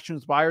building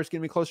connections with buyers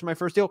going to be closer to my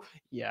first deal?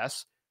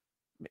 Yes.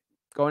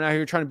 Going out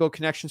here trying to build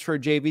connections for a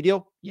JV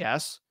deal?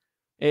 Yes.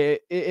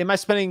 Am I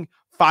spending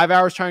 5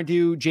 hours trying to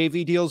do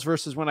JV deals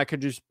versus when I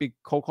could just be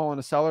cold calling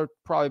a seller?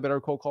 Probably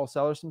better cold call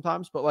sellers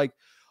sometimes. But like,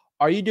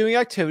 are you doing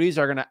activities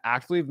that are going to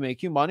actively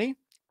make you money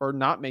or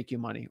not make you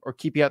money or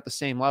keep you at the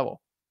same level?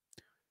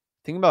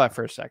 Think about that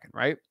for a second,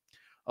 right?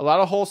 A lot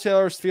of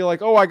wholesalers feel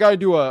like, oh, I got to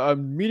do a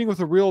meeting with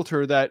a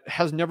realtor that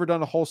has never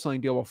done a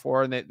wholesaling deal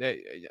before. And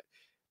they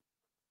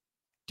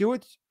do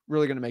what's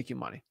really going to make you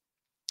money.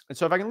 And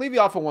so if I can leave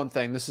you off of one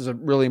thing, this is a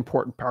really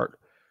important part,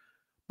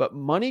 but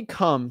money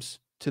comes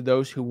to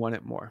those who want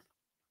it more.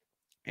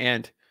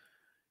 And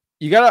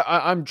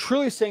I'm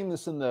truly saying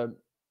this in the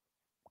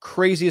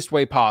craziest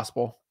way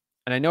possible.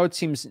 And I know it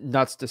seems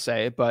nuts to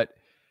say it, but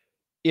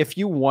if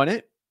you want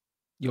it,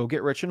 you'll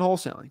get rich in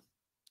wholesaling.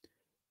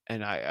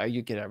 And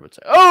you get everyone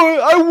say,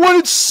 oh, I want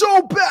it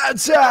so bad,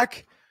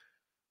 Zach.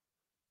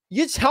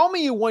 You tell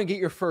me you want to get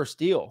your first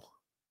deal,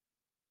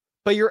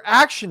 but your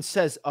action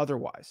says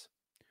otherwise.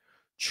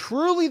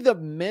 Truly, the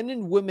men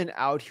and women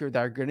out here that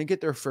are going to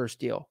get their first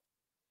deal,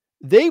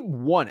 they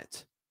want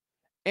it.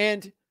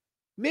 And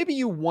maybe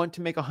you want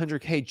to make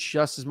 100K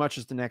just as much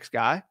as the next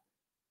guy.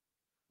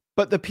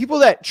 But the people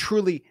that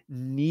truly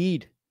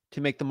need to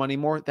make the money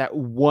more, that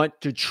want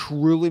to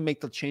truly make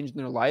the change in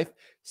their life,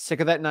 sick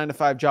of that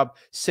 9-to-5 job,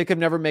 sick of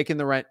never making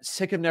the rent,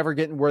 sick of never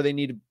getting where they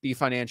need to be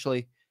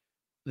financially,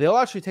 they'll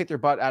actually take their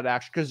butt out of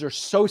action because they're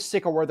so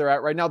sick of where they're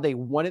at right now. They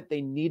want it,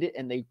 they need it,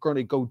 and they're going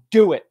to go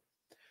do it.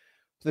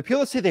 For the people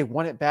that say they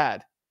want it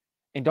bad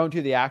and don't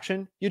do the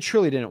action, you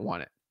truly didn't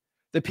want it.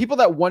 The people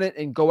that want it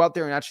and go out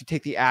there and actually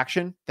take the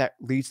action that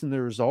leads to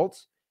the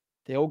results,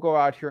 they'll go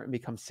out here and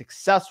become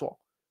successful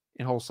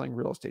in wholesaling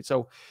real estate.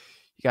 So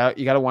you got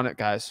to want it,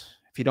 guys.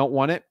 If you don't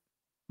want it,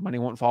 money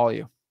won't follow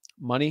you.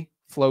 Money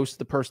flows to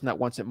the person that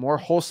wants it more.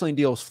 Wholesaling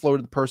deals flow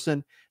to the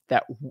person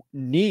that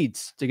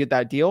needs to get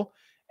that deal.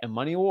 And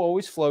money will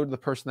always flow to the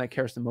person that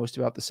cares the most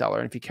about the seller.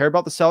 And if you care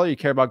about the seller, you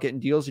care about getting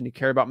deals, and you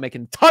care about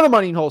making a ton of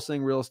money in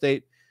wholesaling real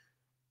estate,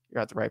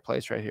 you're at the right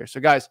place right here.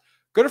 So guys,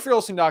 go to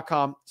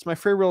freewholesaling.com. It's my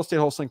free real estate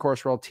wholesaling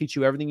course where I'll teach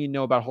you everything you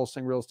know about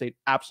wholesaling real estate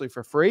absolutely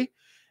for free.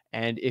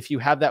 And if you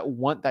have that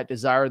want, that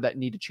desire, that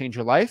need to change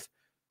your life,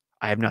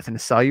 I have nothing to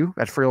sell you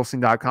at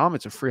freewholesaling.com.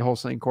 It's a free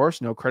wholesaling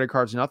course, no credit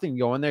cards, nothing. You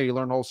go in there, you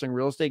learn wholesaling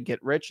real estate,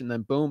 get rich, and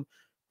then boom,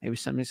 maybe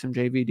send me some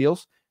JV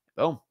deals.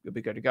 Boom, you'll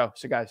be good to go.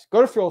 So guys,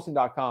 go to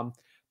freewholesaling.com.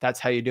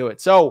 That's how you do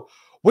it. So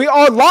we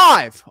are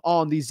live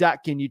on the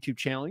Zach Ginn YouTube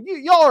channel.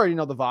 Y'all already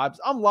know the vibes.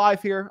 I'm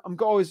live here. I'm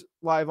always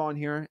live on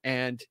here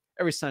and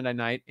every Sunday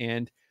night.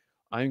 And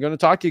I'm going to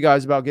talk to you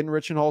guys about getting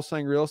rich in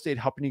wholesaling real estate,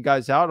 helping you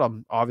guys out.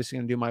 I'm obviously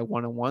going to do my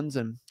one-on-ones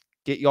and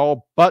get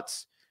y'all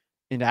butts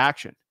into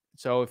action.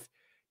 So if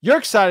you're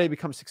excited to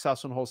become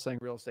successful in wholesaling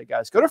real estate,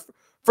 guys, go to,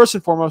 first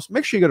and foremost,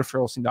 make sure you go to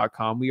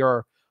freewholesaling.com. We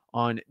are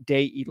on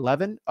day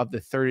 11 of the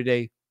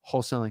 30-day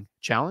wholesaling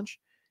challenge,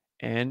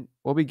 and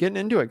we'll be getting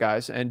into it,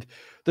 guys. And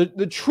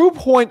the true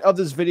point of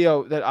this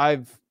video that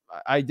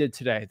I did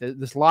today,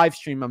 this live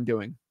stream I'm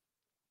doing,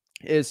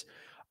 is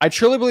I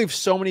truly believe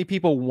so many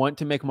people want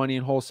to make money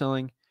in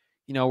wholesaling.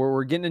 You know,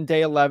 we're getting in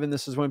day 11.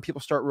 This is when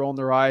people start rolling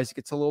their eyes. It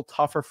gets a little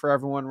tougher for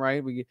everyone,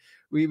 right? We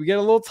get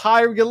a little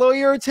tired, we get a little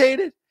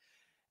irritated.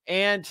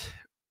 And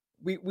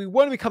we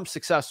want to become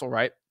successful,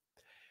 right?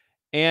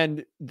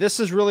 And this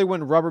is really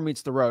when rubber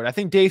meets the road. I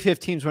think day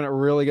 15 is when it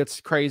really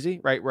gets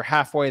crazy, right? We're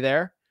halfway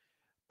there.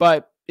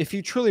 But if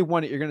you truly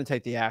want it, you're going to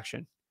take the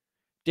action.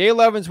 Day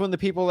 11 is when the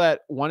people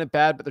that want it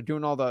bad, but they're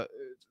doing all the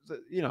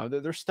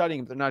they're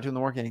studying, but they're not doing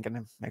the work. It ain't going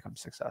to make them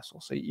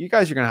successful. So you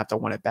guys are going to have to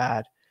want it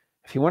bad.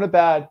 If you want it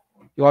bad,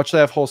 you'll actually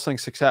have wholesaling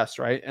success,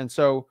 right? And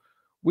so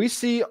we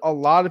see a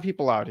lot of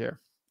people out here.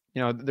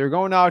 They're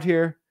going out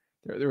here.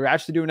 They're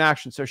actually doing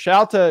action. So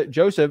shout out to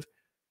Joseph.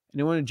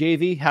 Anyone in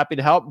JV, happy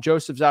to help.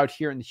 Joseph's out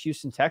here in the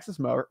Houston, Texas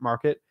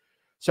market.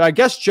 So I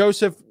guess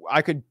Joseph,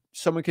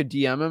 someone could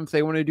DM him if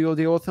they want to do a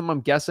deal with him.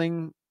 I'm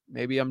guessing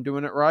maybe I'm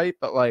doing it right,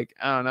 but I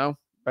don't know.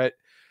 But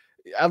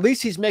at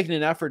least he's making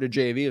an effort to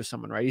JV with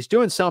someone, right? He's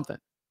doing something.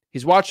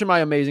 He's watching my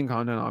amazing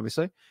content,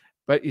 obviously,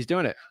 but he's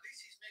doing it.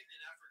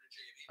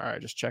 All right,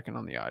 just checking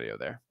on the audio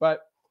there.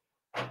 But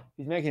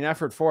he's making an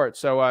effort for it.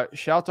 So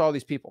shout out to all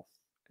these people.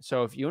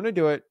 So if you want to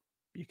do it,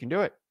 you can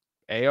do it.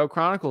 AO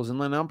Chronicles,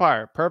 Inland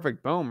Empire.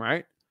 Perfect. Boom,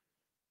 right?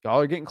 Y'all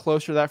are getting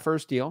closer to that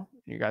first deal.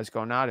 You guys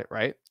going at it,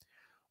 right?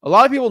 A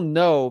lot of people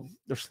know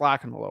they're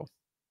slacking a little.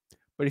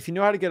 But if you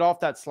know how to get off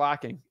that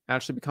slacking and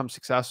actually become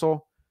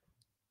successful,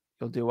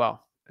 you'll do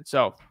well. And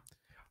so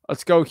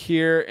let's go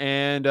here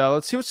and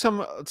let's see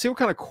what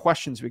kind of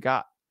questions we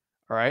got.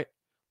 All right.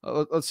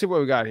 Let's see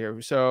what we got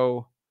here.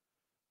 So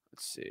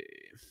let's see.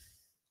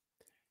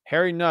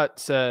 Harry Nutt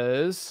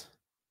says,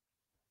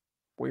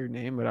 weird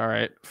name, but all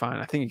right, fine.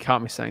 I think he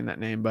caught me saying that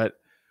name, but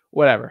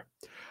whatever.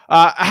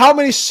 Why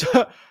do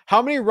so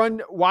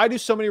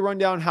many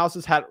rundown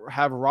houses have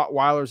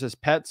Rottweilers as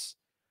pets?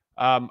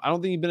 I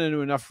don't think you've been into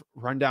enough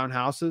rundown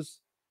houses.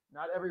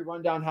 Not every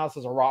rundown house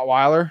is a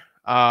Rottweiler.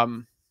 I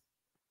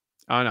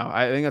don't know.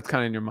 I think that's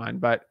kind of in your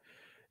mind, but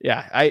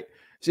yeah,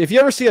 so if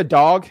you ever see a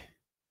dog,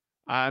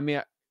 I mean,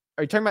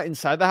 are you talking about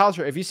inside the house,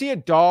 or if you see a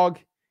dog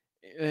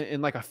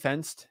in like a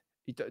fenced,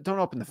 don't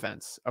open the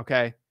fence,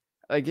 okay?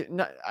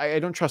 I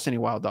don't trust any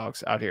wild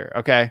dogs out here,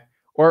 okay?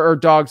 Or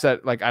dogs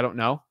that I don't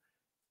know.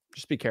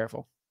 Just be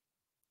careful.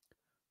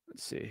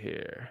 Let's see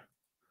here.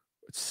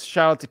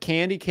 Shout out to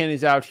Candy.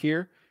 Candy's out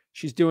here.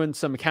 She's doing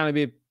some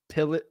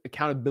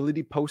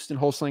accountability posts and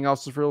wholesaling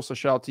houses for real. So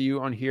shout out to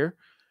you on here.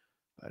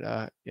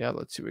 But yeah,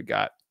 let's see what we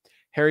got.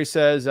 Harry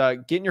says,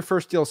 getting your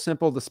first deal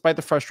simple. Despite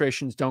the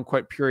frustrations, don't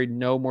quit, period.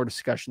 No more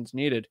discussions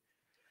needed.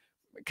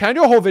 Can I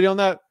do a whole video on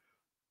that?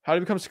 How to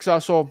become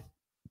successful?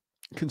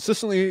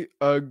 Consistently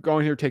go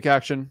in here, take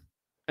action,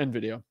 and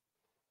video.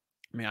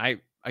 I mean, I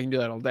can do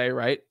that all day,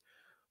 right?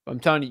 But I'm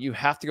telling you, you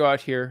have to go out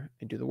here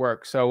and do the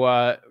work.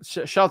 So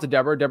shout out to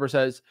Deborah. Deborah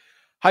says,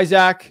 hi,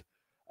 Zach.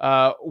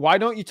 Why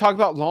don't you talk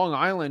about Long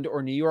Island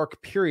or New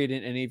York, period,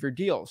 in any of your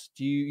deals?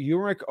 Do you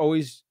and Rick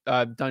always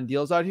done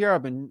deals out here?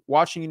 I've been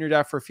watching your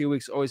dad for a few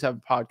weeks, always have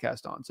a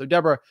podcast on. So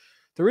Deborah,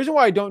 the reason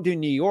why I don't do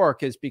New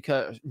York is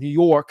because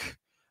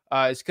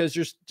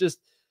just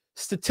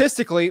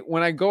statistically,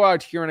 when I go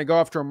out here and I go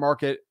after a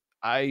market,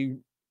 I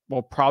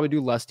will probably do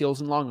less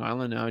deals in Long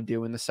Island than I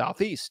do in the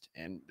Southeast.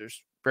 And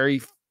there's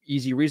very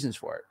easy reasons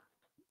for it.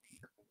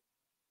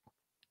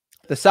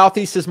 The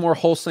Southeast is more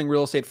wholesaling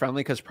real estate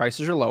friendly because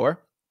prices are lower.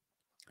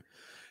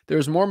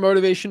 There's more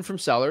motivation from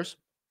sellers.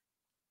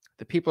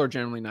 The people are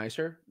generally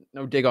nicer.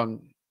 No dig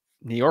on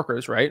New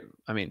Yorkers, right?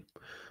 I mean,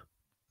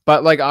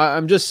 but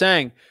I'm just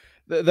saying,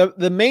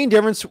 the main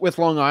difference with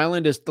Long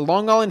Island is the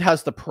Long Island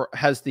has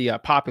the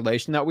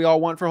population that we all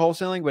want for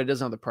wholesaling, but it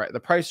doesn't have the price. The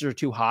prices are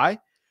too high,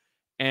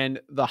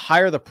 and the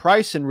higher the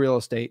price in real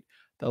estate,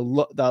 the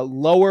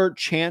lower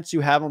chance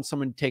you have on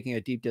someone taking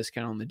a deep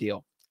discount on the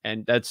deal,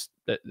 and that's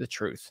the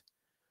truth.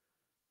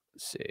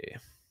 Let's see.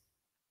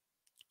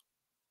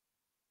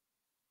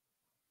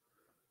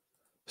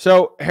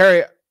 So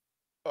Harry,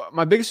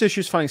 my biggest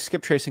issue is finding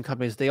skip tracing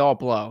companies. They all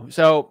blow.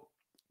 So,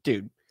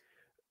 dude,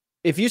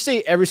 if you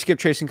say every skip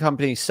tracing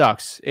company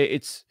sucks,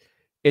 it's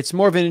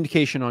more of an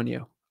indication on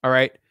you. All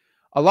right.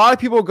 A lot of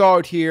people go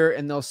out here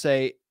and they'll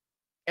say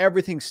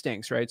everything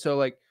stinks, right?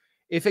 So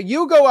if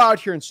you go out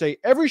here and say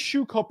every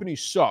shoe company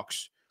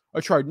sucks, I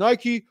tried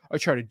Nike, I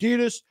tried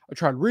Adidas, I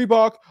tried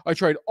Reebok, I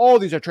tried all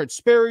these, I tried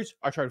Sperry's,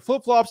 I tried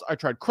flip-flops, I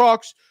tried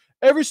Crocs,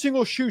 every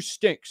single shoe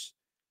stinks.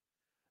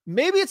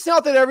 Maybe it's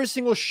not that every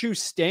single shoe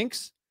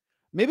stinks.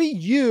 Maybe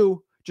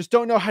you just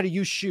don't know how to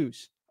use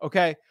shoes.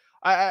 Okay.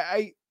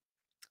 I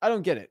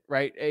don't get it,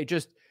 right?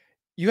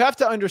 You have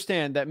to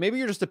understand that maybe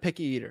you're just a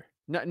picky eater.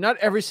 Not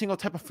every single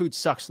type of food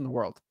sucks in the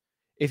world.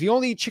 If you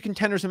only eat chicken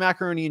tenders and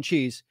macaroni and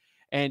cheese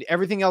and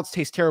everything else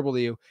tastes terrible to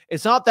you,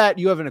 it's not that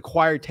you have an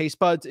acquired taste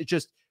buds. It's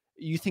just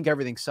you think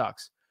everything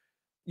sucks.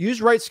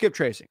 Use right skip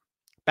tracing.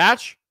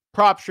 Batch,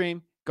 prop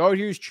stream, go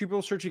use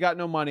triple search. You got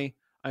no money.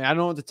 I mean, I don't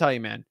know what to tell you,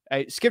 man.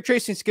 Skip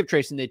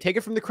tracing. They take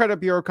it from the credit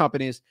bureau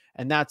companies,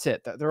 and that's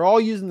it. They're all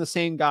using the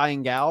same guy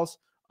and gals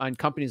on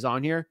companies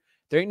on here.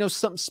 There ain't no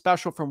something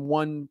special from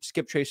one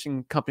skip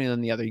tracing company than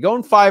the other. You go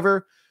in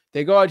Fiverr,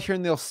 they go out here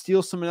and they'll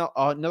steal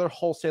another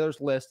wholesaler's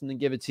list and then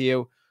give it to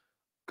you.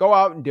 Go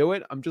out and do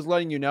it. I'm just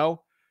letting you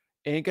know.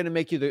 It ain't going to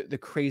make you the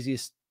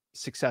craziest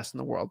success in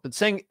the world. But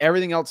saying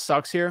everything else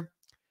sucks here,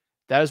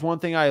 that is one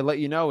thing I let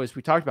you know is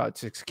we talked about.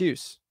 It's an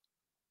excuse.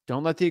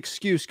 Don't let the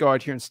excuse go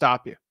out here and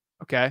stop you.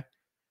 Okay.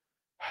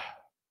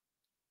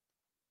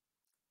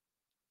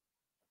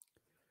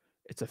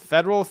 It's a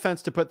federal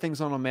offense to put things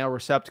on a mail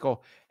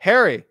receptacle.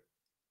 Harry,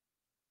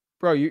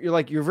 Bro,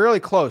 you're really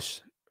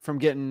close from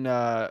getting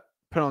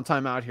put on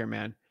timeout here,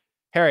 man.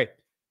 Harry,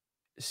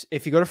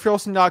 if you go to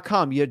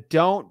freewholesaling.com, you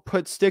don't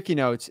put sticky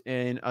notes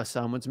in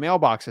someone's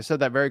mailbox. I said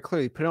that very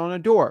clearly. Put it on a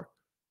door.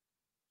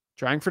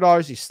 Trying for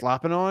dollars, you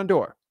slap it on a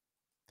door.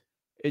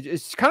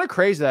 It's kind of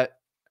crazy that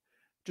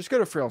just go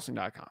to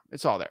freewholesaling.com.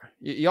 It's all there.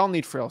 Y'all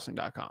need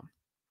freewholesaling.com.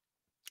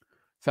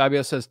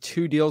 Fabio says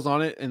 2 deals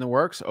on it in the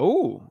works.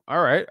 Oh,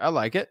 all right. I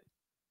like it.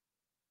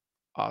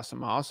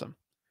 Awesome. Awesome.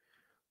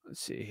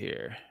 Let's see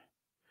here.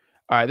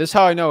 All right. This is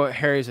how I know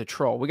Harry's a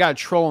troll. We got a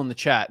troll in the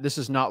chat. This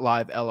is not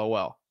live.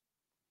 LOL.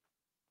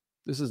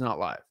 This is not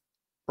live.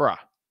 Bruh.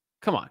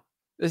 Come on.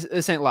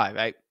 This ain't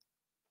live.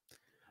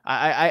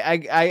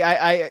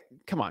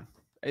 Come on.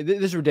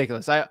 This is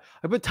ridiculous. I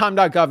put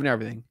time.gov and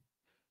everything.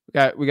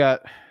 We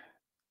got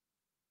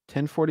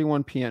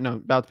 10:41 p.m. No,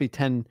 about to be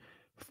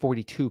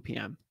 10:42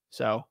 p.m.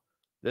 So,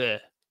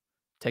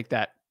 take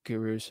that,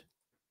 gurus.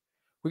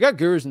 We got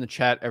gurus in the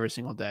chat every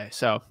single day.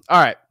 So,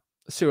 all right.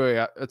 Let's see what we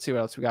got. Let's see what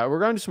else we got. We're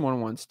going to do some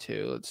one-on-ones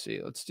too. Let's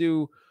see. Let's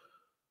do.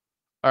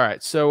 All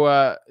right.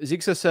 So,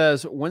 Zexa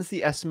says, when's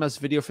the SMS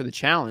video for the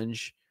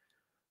challenge?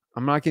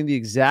 I'm not getting the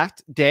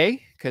exact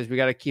day because we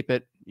got to keep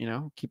it,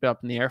 keep it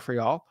up in the air for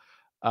y'all.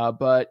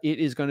 But it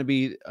is going to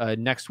be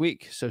next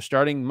week. So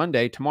starting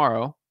Monday,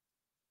 tomorrow,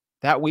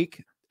 that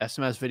week,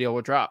 SMS video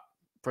will drop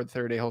for the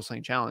 30-day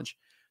wholesaling challenge.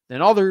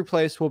 Then all the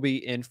replays will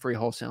be in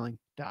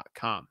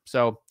freewholesaling.com.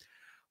 So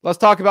let's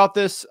talk about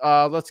this.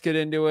 Let's get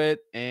into it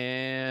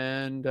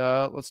and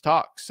let's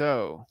talk.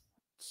 So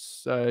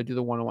let's do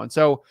the one-on-one.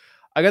 So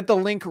I got the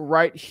link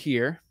right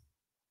here.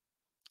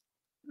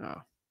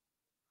 Oh.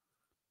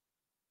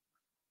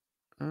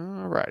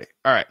 All righty.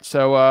 All right.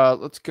 So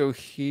let's go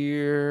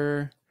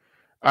here.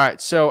 All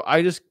right. So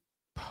I just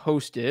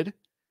posted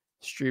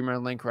streamer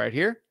link right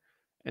here.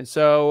 And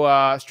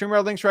so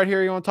streamer links right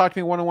here. You want to talk to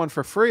me one-on-one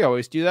for free?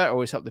 Always do that.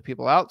 Always help the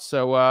people out.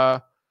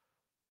 So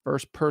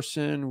first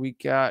person we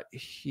got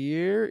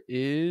here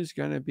is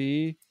going to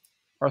be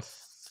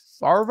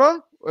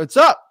Artharva. What's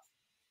up?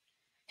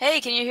 Hey,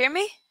 can you hear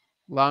me?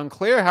 Loud and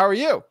clear. How are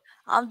you?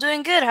 I'm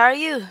doing good. How are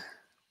you?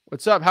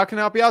 What's up? How can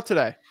I help you out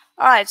today?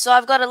 All right, so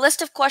I've got a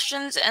list of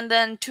questions and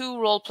then 2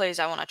 role plays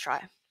I want to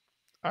try.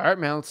 All right,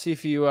 man. Let's see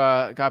if you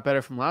got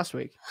better from last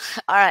week.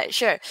 All right,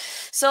 sure.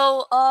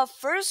 So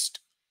first,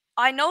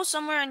 I know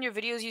somewhere in your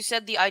videos you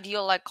said the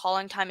ideal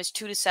calling time is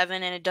 2 to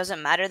 7 and it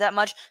doesn't matter that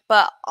much.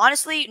 But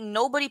honestly,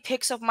 nobody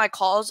picks up my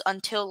calls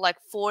until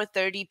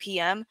 4:30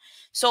 p.m.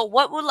 So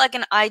what would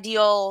an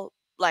ideal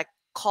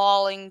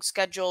calling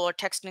schedule or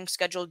texting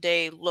schedule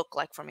day look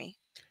like for me?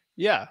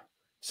 Yeah.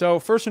 So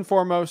first and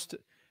foremost,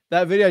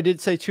 that video I did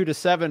say 2 to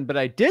 7, but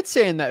I did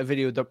say in that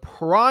video the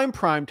prime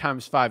time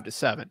is 5 to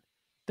 7.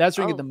 That's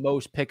where you get the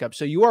most pickup.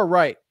 So you are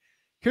right.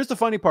 Here's the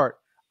funny part.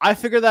 I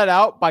figured that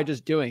out by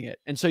just doing it.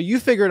 And so you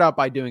figure it out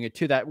by doing it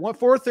too. That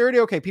 4:30,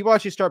 okay, people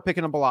actually start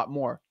picking up a lot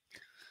more.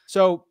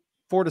 So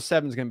 4 to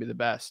 7 is going to be the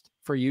best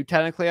for you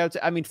technically. I would say,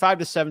 5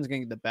 to 7 is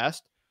going to get the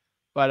best.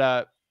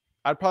 But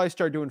I'd probably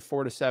start doing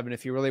 4 to 7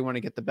 if you really want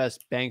to get the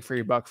best bang for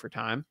your buck for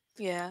time.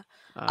 Yeah.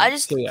 I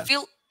just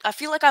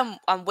feel like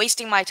I'm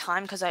wasting my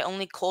time because I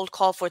only cold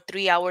call for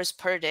 3 hours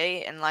per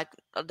day, and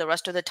the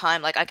rest of the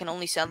time I can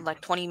only send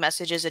 20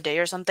 messages a day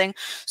or something.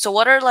 So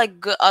what are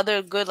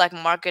other good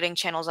marketing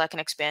channels I can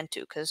expand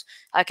to, because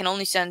I can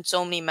only send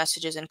so many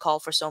messages and call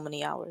for so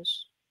many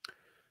hours?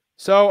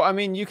 So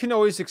you can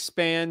always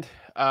expand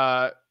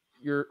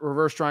your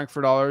reverse drawing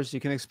for dollars. You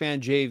can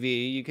expand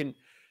JV. There's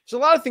a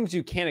lot of things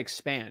you can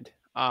expand.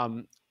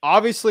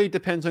 Obviously it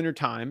depends on your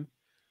time,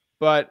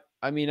 but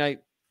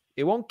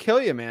it won't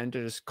kill you, man,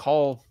 to just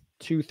call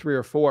 2, 3,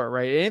 or 4,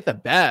 right? It ain't the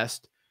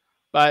best,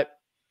 but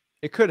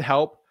it could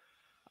help.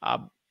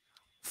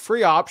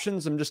 Free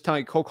options, I'm just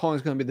telling you, cold calling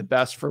is going to be the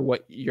best for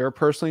what you're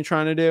personally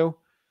trying to do.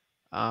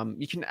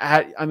 You can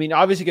add,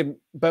 obviously,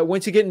 but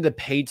once you get into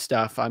paid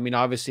stuff,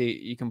 obviously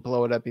you can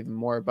blow it up even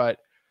more. But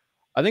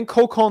I think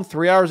cold calling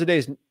 3 hours a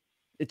day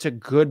it's a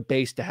good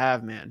base to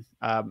have, man.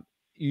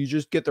 You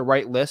just get the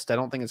right list. I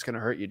don't think it's going to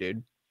hurt you,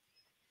 dude.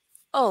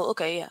 Oh,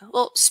 okay, yeah.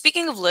 Well,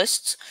 speaking of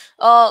lists,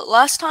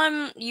 last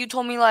time you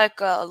told me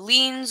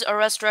liens,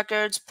 arrest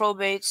records,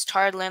 probates,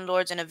 tired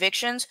landlords, and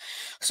evictions.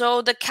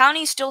 So the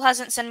county still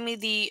hasn't sent me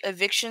the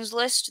evictions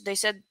list. They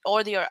said,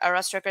 or the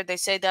arrest record. They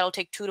say that'll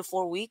take 2 to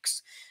 4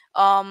 weeks.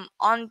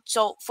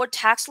 So for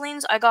tax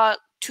liens, I got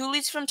 2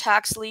 leads from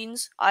tax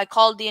liens. I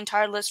called the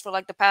entire list for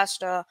the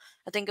past, I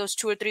think it was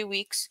 2 or 3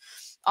 weeks.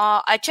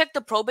 I checked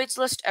the probates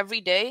list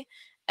every day,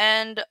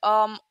 and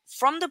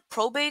from the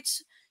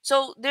probates.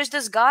 So there's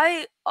this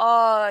guy,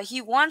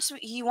 he wants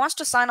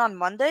to sign on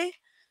Monday,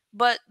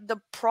 but the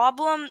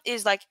problem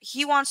is I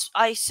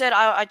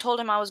told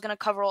him I was going to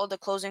cover all the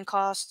closing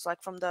costs,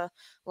 from the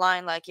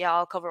line, yeah,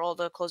 I'll cover all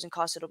the closing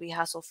costs. It'll be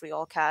hassle-free,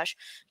 all cash.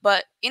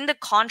 But in the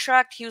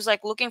contract, he was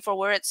looking for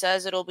where it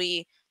says it'll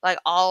be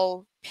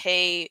I'll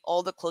pay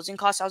all the closing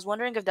costs. I was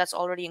wondering if that's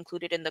already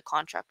included in the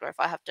contract or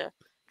if I have to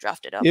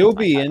draft it up. It'll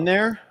be in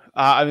there.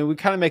 We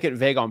kind of make it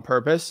vague on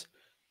purpose,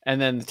 and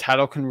then the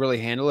title can really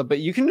handle it. But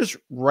you can just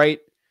write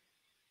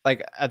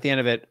like at the end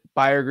of it,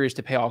 buyer agrees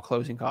to pay all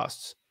closing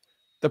costs.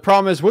 The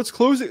problem is what's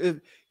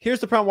closing. Here's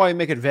the problem why we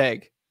make it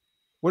vague.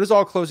 What does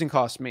all closing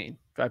costs mean?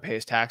 Do I pay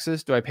his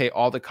taxes? Do I pay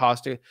all the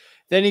cost?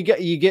 Then you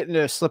get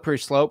into a slippery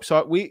slope.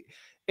 So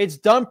it's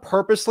done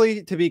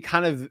purposely to be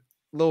kind of a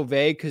little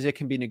vague because it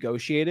can be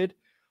negotiated.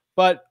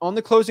 But on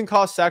the closing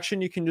cost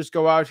section, you can just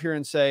go out here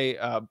and say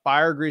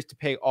buyer agrees to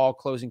pay all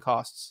closing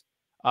costs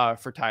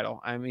for title.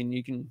 I mean,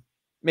 you can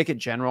make it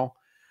general.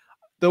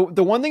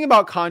 The one thing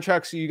about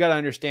contracts you got to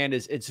understand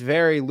is it's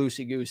very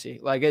loosey goosey.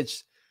 Like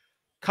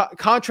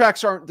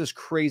contracts aren't this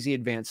crazy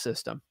advanced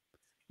system.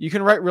 You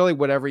can write really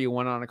whatever you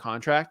want on a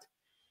contract,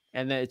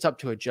 and then it's up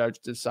to a judge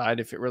to decide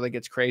if it really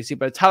gets crazy.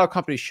 But a title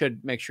company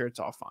should make sure it's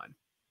all fine.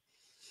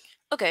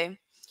 Okay.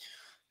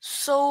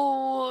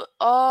 So,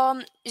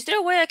 is there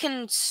a way I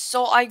can?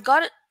 So I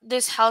got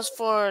this house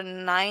for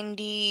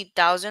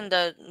 90,000.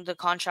 The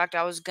contract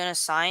I was gonna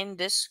sign.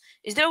 This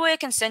is there a way I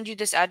can send you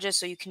this address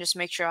so you can just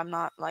make sure I'm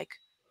not like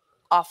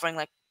offering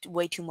like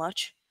way too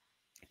much?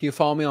 Do you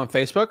follow me on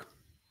Facebook?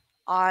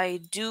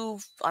 I do.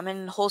 I'm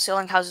in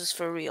wholesaling houses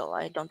for real.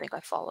 I don't think I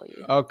follow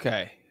you.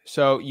 Okay.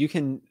 So you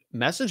can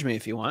message me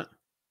if you want.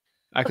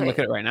 I can look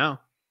Okay. at it right now.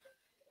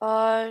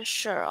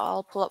 Sure.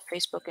 I'll pull up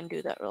Facebook and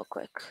do that real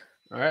quick.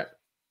 All right.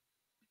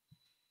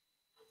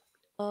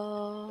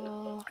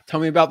 Uh, Tell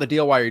me about the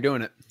deal while you're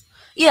doing it.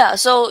 yeah.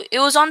 So it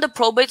was on the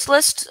probates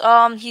list.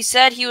 He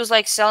said he was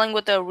like selling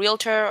with a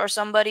realtor or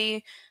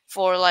somebody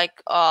for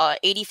like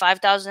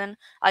 85,000.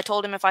 I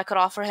told him if I could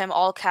offer him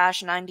all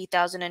cash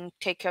 90,000 and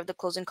take care of the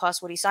closing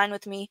costs, would he sign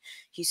with me?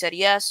 He said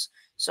yes.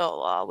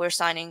 So we're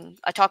signing.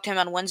 I talked to him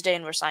on Wednesday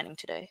and we're signing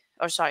today.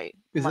 Or sorry,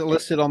 Is it Monday.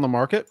 listed on the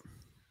market?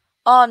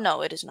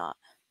 No, it is not.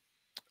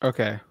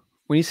 Okay.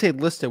 When you say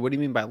listed, what do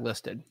you mean by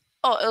listed?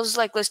 Oh, it was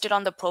like listed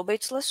on the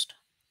probates list.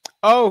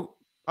 Oh,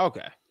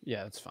 okay.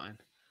 Yeah, that's fine.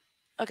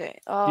 Okay.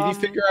 Did you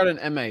figure out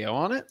an MAO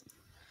on it?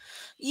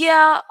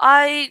 Yeah,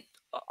 I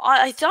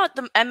thought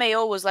the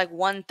MAO was like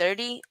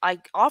 130. I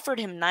offered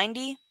him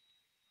 90.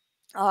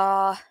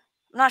 I'm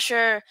not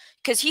sure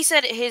because he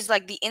said his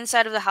like the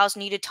inside of the house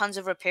needed tons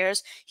of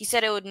repairs. He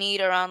said it would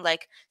need around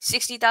like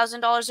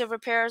 $60,000 of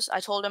repairs. I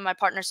told him my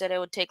partner said it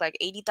would take like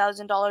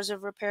 $80,000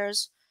 of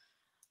repairs.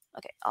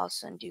 Okay, I'll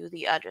send you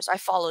the address. I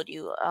followed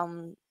you.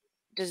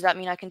 Does that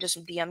mean I can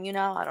just DM you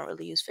now? I don't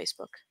really use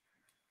Facebook.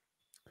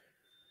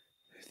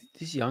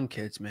 These young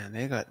kids, man,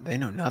 they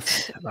know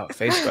nothing about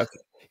Facebook.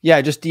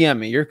 Yeah, just DM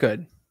me. You're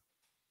good.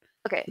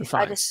 Okay, You're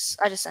I fine. just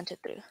sent it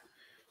through.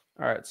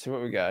 All right, see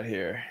what we got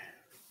here.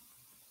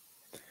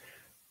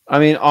 I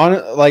mean,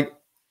 on like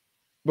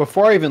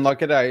before I even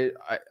look at it,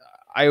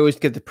 I always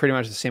get pretty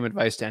much the same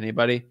advice to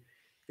anybody.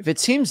 If it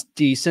seems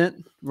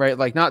decent, right,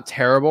 like not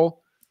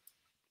terrible,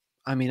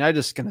 I mean, I'm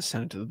just gonna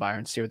send it to the buyer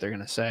and see what they're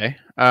gonna say.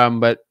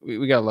 But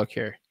we gotta look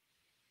here.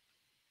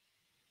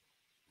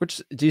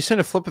 Which do you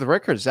send a flip with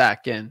Rick or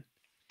Zach Ginn?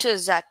 To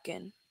Zach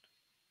Ginn.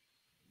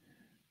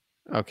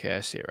 Okay, I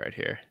see it right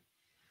here.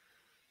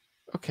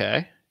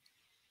 Okay.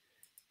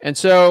 And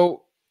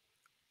so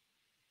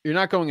you're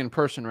not going in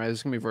person, right? This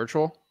is gonna be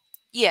virtual.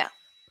 Yeah.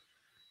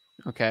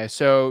 Okay.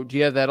 So do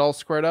you have that all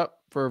squared up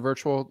for a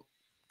virtual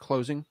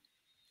closing?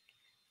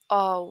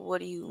 What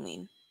do you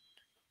mean?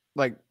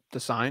 Like the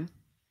sign?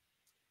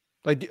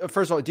 Like,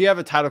 first of all, do you have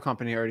a title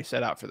company already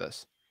set out for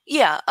this?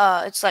 Yeah.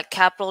 It's like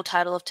Capital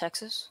Title of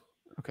Texas.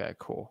 Okay,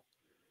 cool.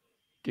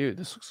 Dude,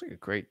 this looks like a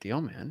great deal,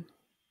 man.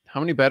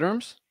 How many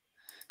bedrooms?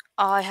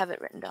 I have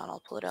it written down.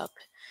 I'll pull it up.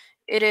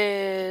 It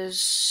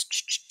is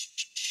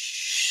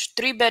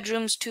 3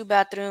 bedrooms, 2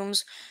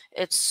 bathrooms.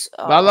 It's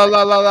La la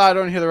la la la. I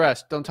don't hear the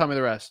rest. Don't tell me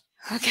the rest.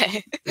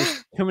 okay.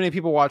 There's too many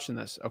people watching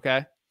this.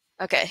 Okay.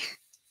 Okay.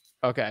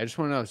 Okay. I just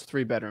want to know it's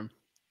 3-bedroom.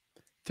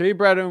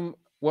 3-bedroom.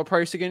 What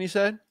price again? You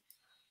said?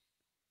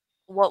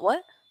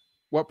 What?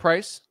 What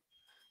price?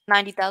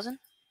 90,000.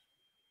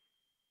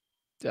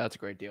 Yeah, that's a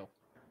great deal.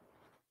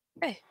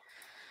 Okay.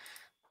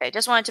 Okay.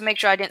 Just wanted to make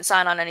sure I didn't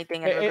sign on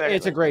anything and regret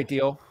It's it a great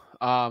deal.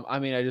 I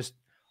mean, I just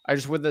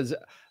with the.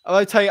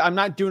 I'll tell you, I'm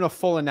not doing a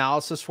full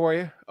analysis for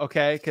you,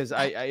 okay? Because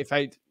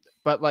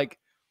but like,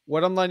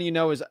 what I'm letting you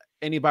know is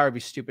any buyer would be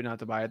stupid not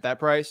to buy at that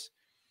price.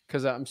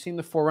 Because I'm seeing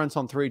the 4 rents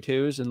on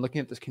 3.2s and looking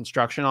at this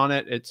construction on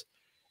it.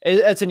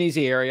 It's an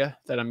easy area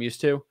that I'm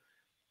used to.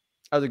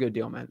 That was a good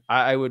deal, man.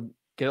 I would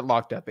get it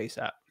locked up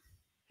ASAP.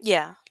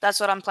 Yeah, that's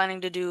what I'm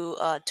planning to do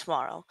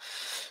tomorrow.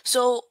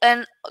 So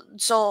I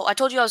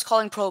told you I was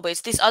calling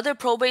probates. This other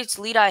probates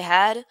lead I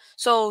had,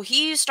 so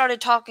he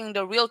started talking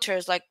to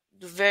realtors like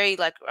very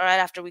like right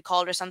after we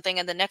called or something,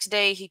 and the next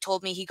day he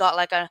told me he got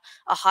like a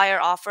higher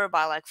offer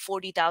by like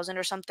 40,000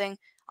 or something.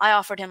 I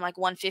offered him like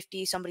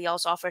 150, somebody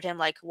else offered him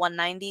like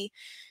 190.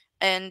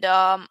 And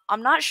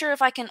I'm not sure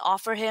if I can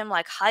offer him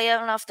like high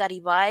enough that he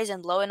buys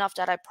and low enough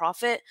that I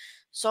profit.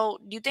 So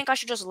do you think I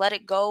should just let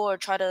it go or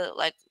try to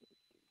like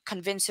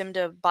convince him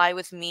to buy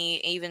with me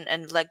even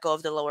and let go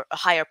of the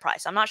higher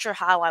price? I'm not sure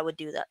how I would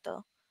do that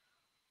though.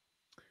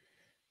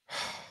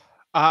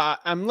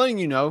 I'm letting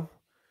you know.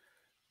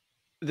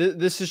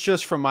 This is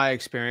just from my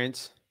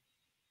experience.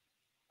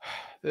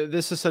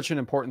 This is such an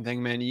important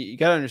thing, man. You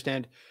got to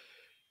understand.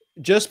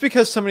 just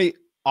because somebody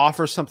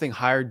offers something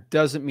higher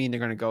doesn't mean they're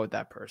going to go with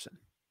that person.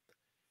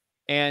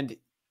 And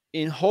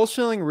in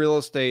wholesaling real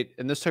estate,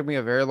 and this took me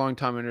a very long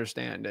time to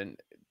understand, and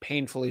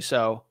painfully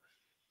so,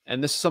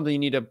 and this is something you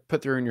need to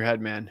put through in your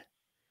head, man.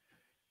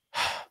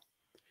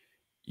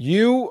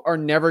 You are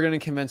never going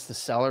to convince the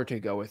seller to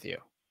go with you.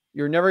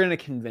 You're never going to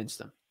convince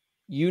them.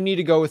 You need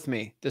to go with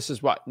me. This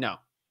is what. No,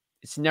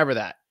 it's never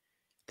that.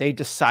 They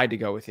decide to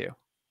go with you.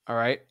 All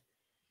right.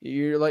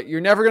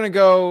 You're never going to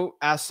go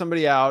ask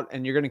somebody out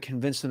and you're going to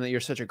convince them that you're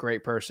such a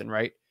great person,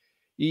 right?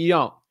 You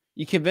don't.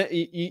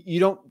 You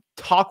don't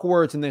talk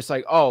words and it's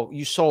like, oh,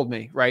 you sold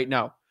me, right?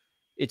 No.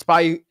 It's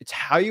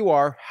how you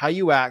are, how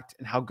you act,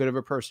 and how good of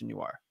a person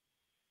you are.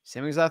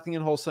 Same exact thing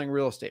in wholesaling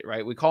real estate,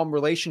 right? We call them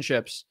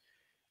relationships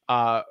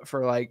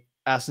for like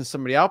asking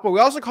somebody out, but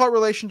we also call it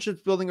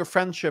relationships, building a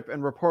friendship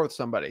and rapport with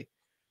somebody.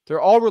 They're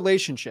all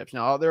relationships.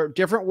 Now, there are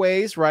different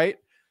ways, right?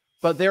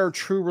 But they are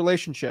true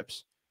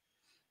relationships.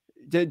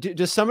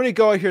 Does somebody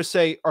go out here and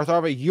say,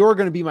 Artharva, you're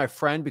going to be my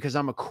friend because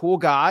I'm a cool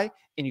guy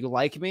and you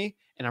like me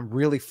and I'm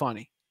really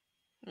funny?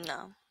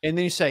 No. And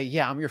then you say,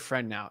 yeah, I'm your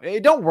friend now.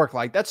 It don't work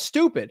like that's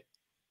stupid,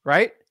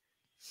 right?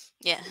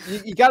 Yeah.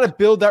 You got to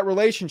build that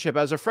relationship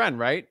as a friend,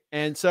 right?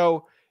 And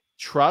so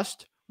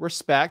trust,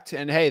 respect,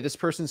 and hey, this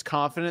person's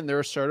confident,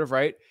 they're assertive,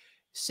 right?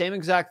 Same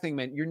exact thing,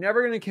 man. You're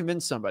never going to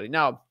convince somebody.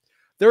 Now,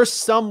 there are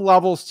some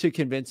levels to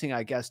convincing,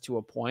 I guess, to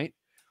a point.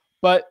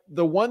 But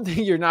the one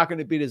thing you're not going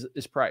to beat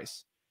is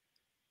price.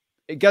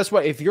 And guess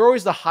what? If you're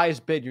always the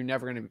highest bid, you're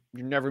never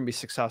gonna be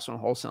successful in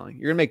wholesaling.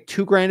 You're gonna make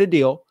 $2,000 a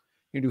deal.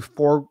 You're gonna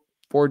do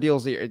four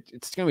deals a year.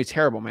 It's gonna be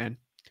terrible, man.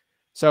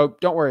 So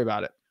don't worry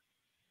about it.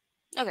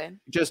 Okay.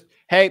 Just,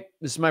 hey,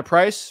 this is my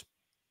price.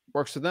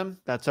 Works for them.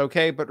 That's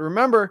okay. But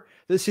remember,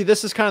 this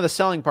is kind of the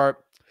selling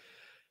part.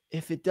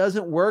 If it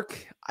doesn't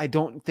work, I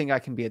don't think I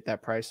can be at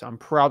that price. I'm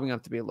probably gonna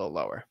have to be a little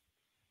lower.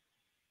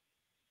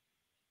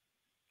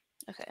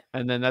 Okay.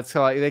 And then that's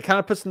how they kind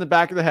of puts in the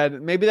back of the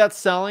head. Maybe that's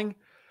selling.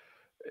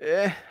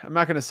 I'm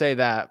not going to say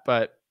that,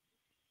 but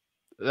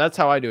that's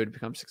how I do it to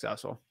become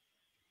successful.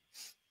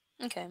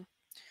 Okay.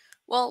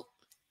 Well,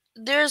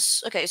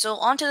 so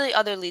on to the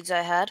other leads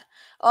I had.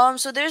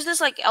 So there's this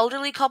like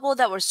elderly couple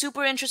that were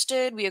super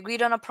interested. We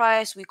agreed on a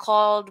price. We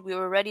called. We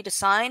were ready to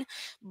sign.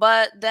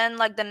 But then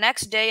like the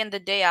next day and the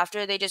day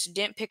after, they just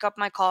didn't pick up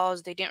my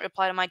calls. They didn't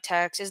reply to my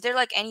texts. Is there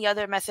like any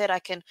other method I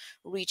can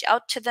reach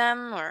out to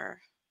them,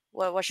 or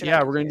what should I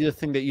Yeah, do we're going to here? do the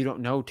thing that you don't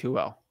know too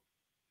well.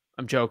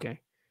 I'm joking.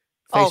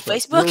 Oh,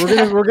 Facebook.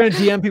 Facebook? We're gonna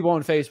DM people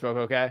on Facebook,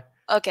 okay?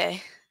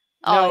 Okay.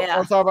 Oh, Now, yeah.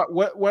 I'll talk about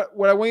what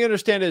I want you to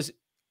understand is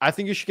I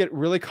think you should get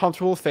really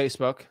comfortable with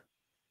Facebook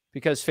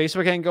because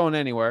Facebook ain't going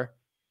anywhere.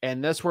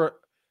 And that's where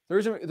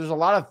there's a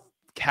lot of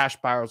cash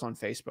buyers on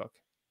Facebook.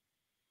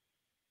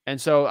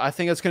 And so I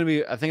think it's gonna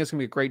be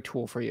a great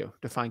tool for you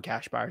to find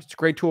cash buyers. It's a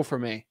great tool for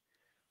me.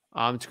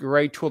 It's a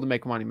great tool to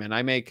make money, man.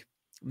 I make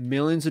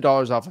millions of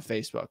dollars off of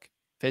Facebook.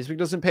 Facebook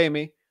doesn't pay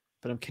me,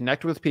 but I'm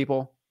connected with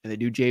people and they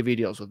do JV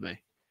deals with me.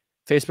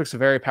 Facebook's a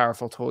very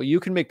powerful tool. You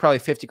can make probably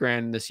 50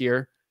 grand this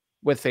year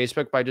with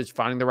Facebook by just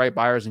finding the right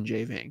buyers and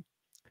JVing.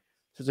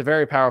 So it's a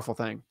very powerful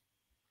thing.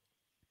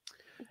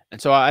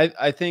 And so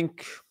I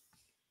think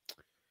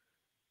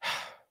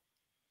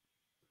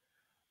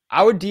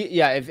I would,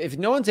 if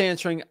no one's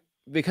answering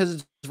because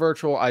it's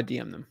virtual, I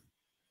DM them.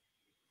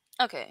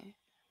 Okay.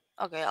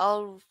 Okay,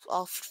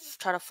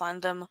 try to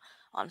find them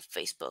on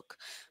Facebook.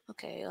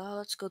 Okay,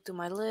 let's go through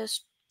my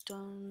list.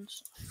 Don't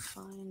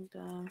find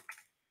them.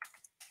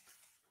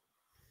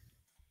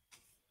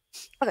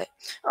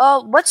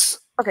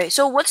 Okay.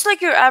 So what's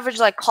like your average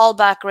like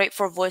callback rate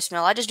for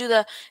voicemail? I just do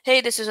the, hey,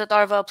 this is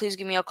Atharva, please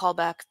give me a call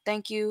back.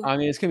 Thank you. I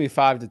mean, it's gonna be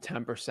 5 to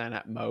 10%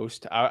 at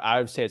most. I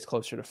would say it's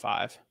closer to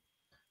 5.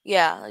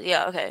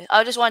 Yeah, okay.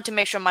 I just wanted to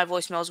make sure my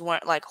voicemails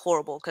weren't like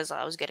horrible because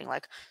I was getting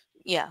like,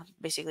 yeah,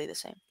 basically the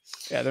same.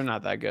 Yeah, they're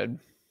not that good.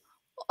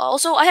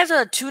 Also, I have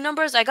the two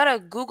numbers. I got a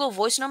Google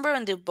Voice number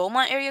in the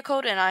Beaumont area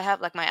code, and I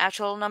have like my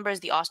actual number is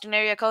the Austin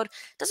area code.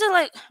 Does it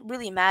like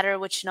really matter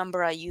which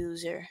number I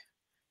use or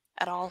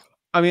at all?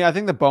 I mean, I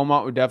think the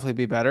Beaumont would definitely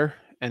be better,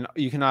 and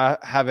you can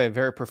have a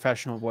very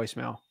professional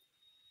voicemail.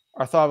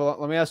 Arthava,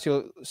 let me ask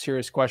you a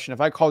serious question. If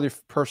I called your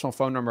personal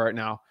phone number right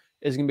now,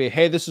 is it going to be,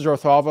 hey, this is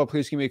Arthava,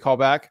 please give me a call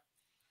back?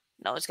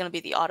 No, it's gonna be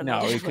the No,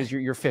 automated. because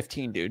you're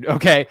 15, dude.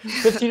 Okay.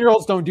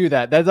 15-year-olds don't do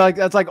that.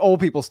 That's like old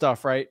people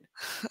stuff, right?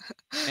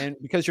 And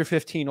because you're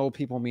 15, old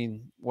people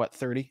mean what,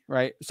 30,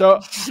 right? So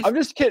I'm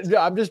just kidding.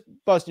 I'm just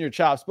busting your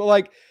chops. But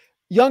like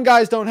young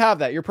guys don't have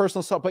that. Your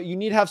personal stuff, but you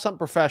need to have something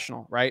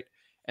professional, right?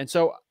 And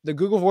so the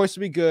Google Voice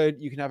would be good.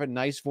 You can have a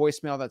nice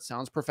voicemail that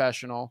sounds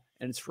professional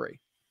and it's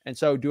free. And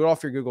so do it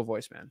off your Google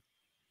Voice, man.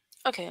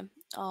 Okay,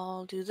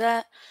 I'll do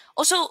that.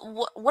 Also,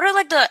 what are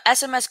like the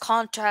SMS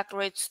contact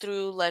rates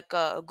through like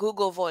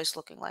Google Voice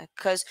looking like?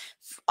 Because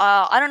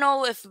I don't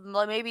know if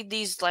like, maybe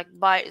these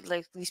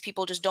these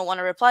people just don't want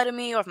to reply to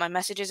me, or if my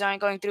messages aren't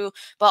going through.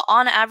 But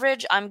on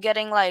average, I'm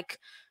getting like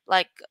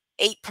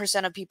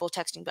 8% of people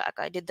texting back.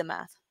 I did the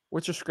math.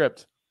 What's your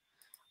script?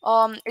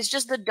 It's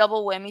just the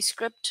double whammy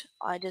script.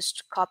 I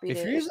just copied If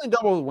you're it. using a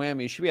double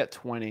whammy, you should be at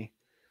 20.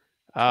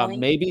 20.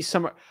 Maybe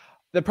some.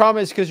 The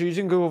problem is because you're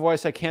using Google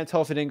Voice, I can't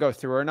tell if it didn't go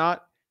through or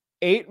not.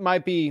 8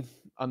 might be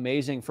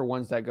amazing for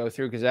ones that go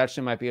through because it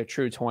actually might be a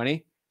true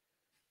 20.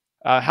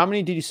 How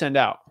many did you send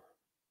out?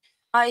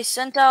 I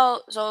sent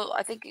out, so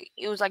I think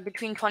it was like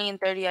between 20 and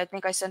 30. I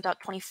think I sent out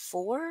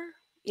 24.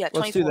 Yeah,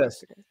 Let's do 24 this.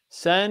 today.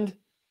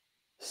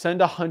 Send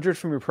 100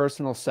 from your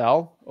personal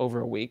cell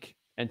over a week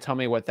and tell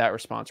me what that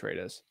response rate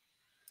is.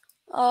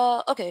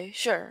 Okay,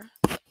 sure.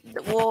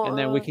 And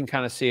then we Well, can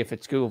kind of see if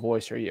it's Google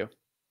Voice or you.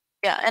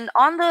 yeah, and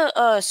on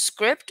the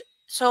script,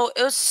 so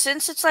it was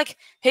since it's like,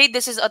 hey,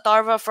 this is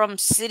Atharva from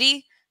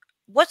city.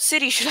 What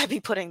city should I be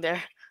putting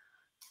there?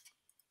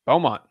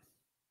 Beaumont.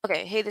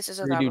 Okay, hey, this is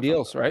Redo Atharva from.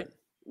 deals, right?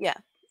 Yeah.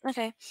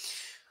 Okay.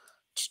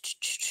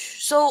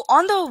 So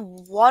on the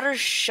water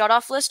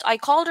shutoff list, I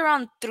called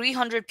around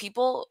 300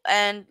 people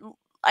and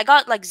I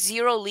got like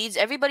 0 leads.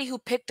 Everybody who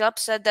picked up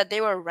said that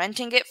they were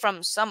renting it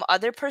from some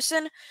other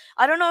person.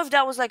 I don't know if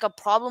that was like a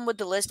problem with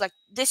the list. Like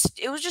this,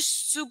 it was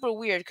just super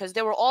weird because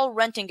they were all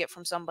renting it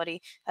from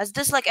somebody. Has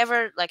this like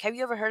ever like have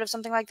you ever heard of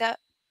something like that?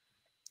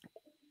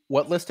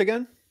 What list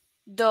again?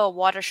 The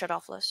water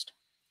shutoff list.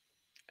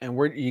 And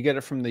where you get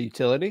it from the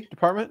utility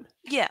department?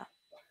 Yeah.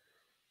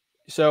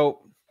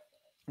 So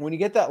when you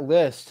get that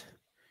list,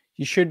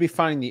 you should be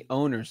finding the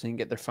owners and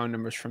get their phone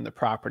numbers from the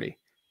property.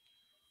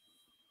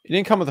 It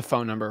didn't come with a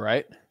phone number,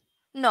 right?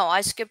 No,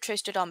 I skip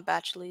traced it on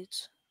batch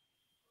leads.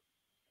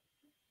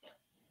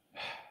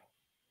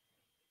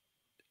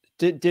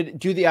 Did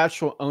do the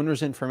actual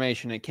owner's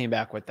information? It came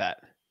back with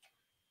that.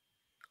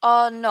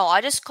 No,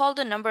 I just called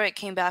the number it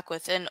came back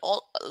with, and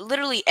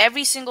literally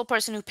every single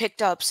person who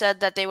picked up said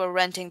that they were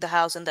renting the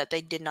house and that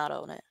they did not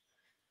own it.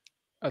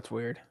 That's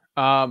weird.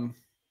 I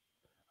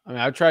mean,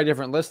 I've tried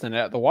different lists than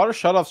that. The water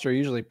shutoffs are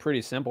usually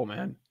pretty simple,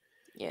 man,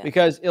 Yeah.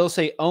 because it'll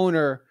say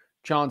owner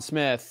John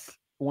Smith,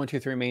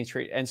 123 Main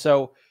Street, and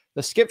so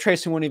the skip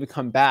tracing won't even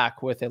come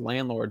back with a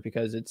landlord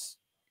because it's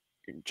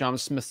John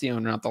Smith's the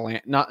owner, not the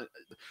land, not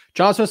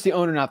John Smith's the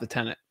owner, not the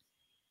tenant.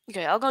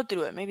 Okay, I'll go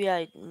through it. Maybe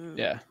I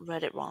Yeah.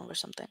 read it wrong or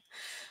something.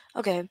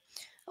 Okay. Make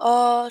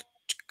sure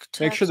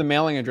Text. the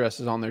mailing address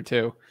is on there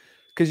too,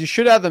 because you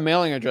should have the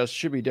mailing address. It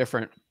should be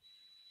different.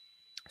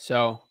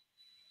 So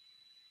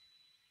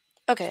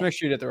just Okay. make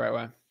sure you do it the right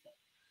way.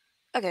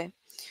 Okay.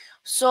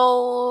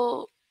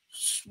 So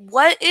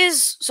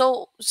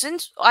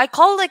since I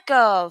called like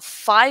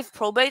 5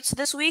 probates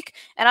this week,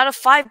 and out of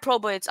 5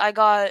 probates I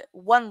got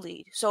 1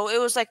 lead. So it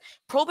was like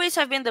probates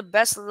have been the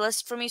best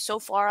list for me so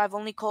far. I've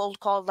only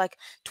called like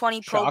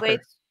 20 Shocker.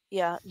 probates.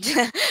 Yeah.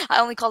 I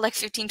only called like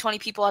 15, 20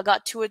 people. I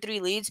got 2 or 3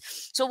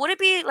 leads. So would it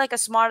be like a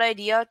smart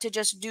idea to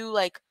just do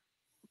like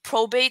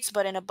probates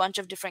but in a bunch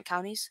of different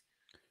counties?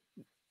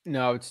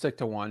 No, it's stick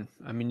to one.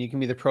 I mean, you can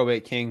be the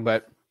probate king,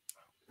 but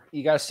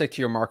you got to stick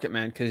to your market,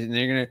 man, because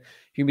you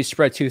can be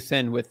spread too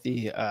thin with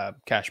the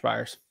cash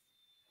buyers.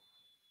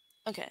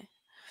 Okay.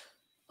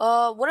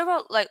 What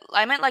about like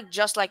I meant like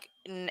just like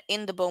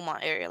in the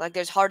Beaumont area. Like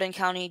there's Hardin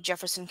County,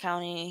 Jefferson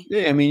County.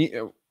 Yeah, I mean,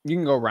 you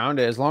can go around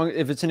it as long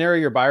if it's an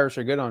area your buyers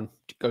are good on.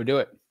 Go do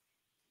it.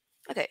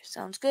 Okay,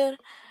 sounds good.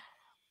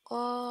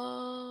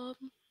 Um.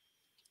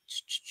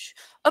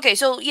 Okay,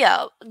 so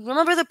yeah,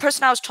 remember the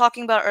person I was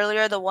talking about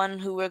earlier, the one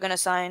who we're gonna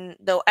sign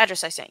the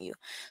address I sent you.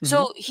 Mm-hmm.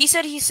 So he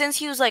said since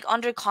he was like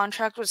under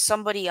contract with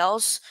somebody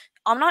else.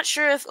 I'm not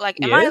sure if like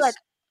He am I like is.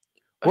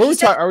 What are he we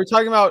said talking? Are we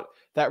talking about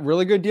that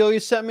really good deal you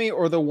sent me,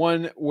 or the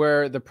one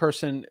where the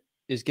person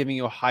is giving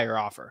you a higher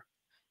offer?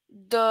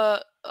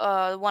 the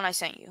one I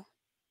sent you.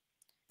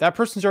 That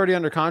person's already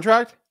under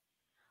contract.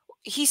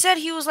 He said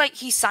he was like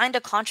he signed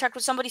a contract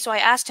with somebody, so I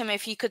asked him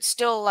if he could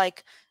still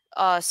like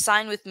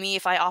sign with me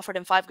if I offered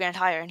him 5 grand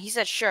higher, and he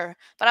said sure,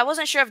 but I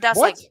wasn't sure if that's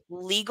like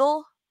What?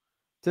 legal.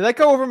 Did that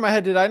go over my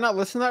head? Did I not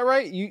listen to that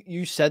right?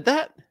 You said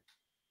that?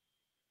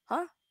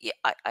 Huh? Yeah,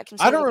 I can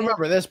say I it don't again.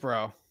 remember this,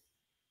 bro.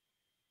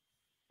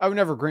 I would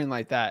never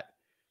greenlight that.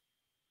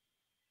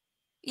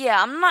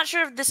 Yeah, I'm not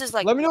sure if this is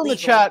like Let me know in the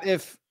legal. chat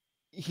if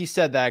he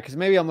said that because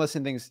maybe I'm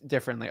listening to things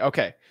differently.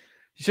 Okay,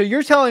 so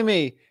you're telling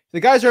me the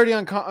guy's already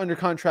under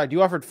contract.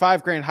 You offered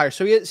 5 grand higher,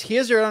 so he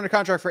is already under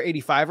contract for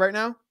 85 right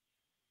now,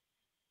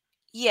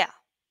 Yeah,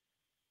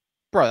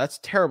 bro. That's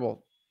a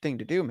terrible thing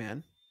to do,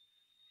 man.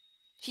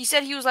 he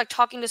said he was like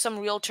talking to some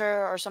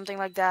realtor or something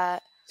like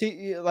that.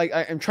 See, like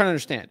I'm trying to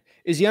understand.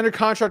 Is he under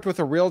contract with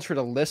a realtor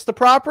to list the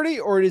property,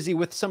 or is he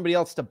with somebody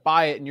else to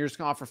buy it, and you're just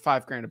gonna offer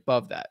 5 grand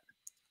above that?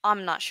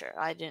 I'm not sure.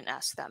 I didn't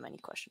ask that many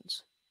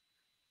questions.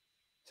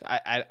 So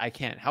I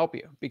can't help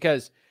you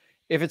because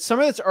if it's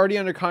somebody that's already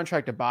under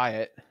contract to buy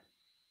it,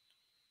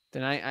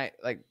 then I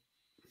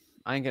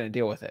ain't gonna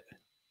deal with it,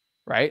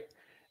 right?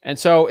 And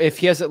so if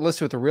he has it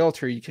listed with a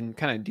realtor, you can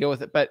kind of deal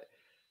with it. But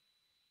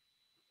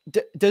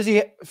does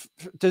he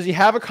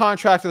have a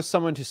contract with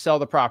someone to sell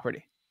the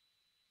property?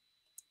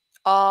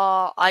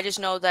 I just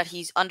know that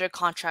he's under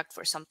contract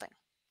for something.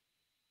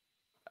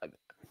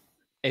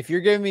 If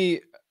you're giving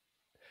me,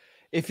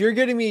 if you're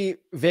getting me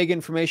vague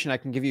information, I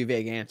can give you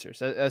vague answers.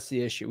 That's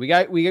the issue.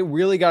 We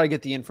really got to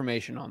get the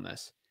information on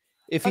this.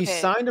 If he Okay.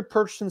 signed a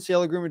purchase and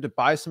sale agreement to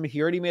buy something,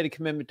 he already made a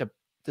commitment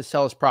to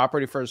sell his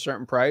property for a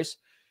certain price.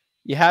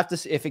 You have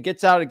to, if it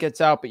gets out, it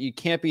gets out, but you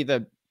can't be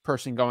the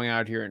person going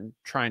out here and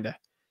trying to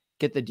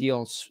get the deal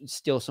and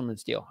steal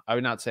someone's deal. I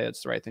would not say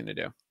it's the right thing to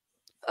do.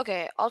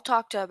 Okay, I'll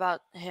talk to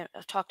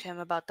him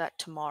about that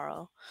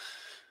tomorrow.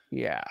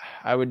 Yeah,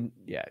 I would.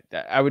 Yeah,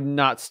 I would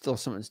not steal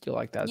someone's deal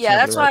like that. It's Yeah,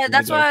 never the right thing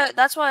to do.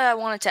 that's why I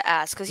wanted to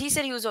ask, because he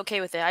said he was okay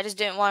with it. I just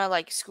didn't want to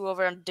like screw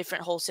over a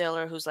different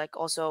wholesaler who's like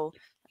also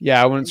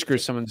Yeah, I wouldn't in the screw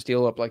same. someone's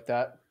deal up like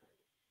that.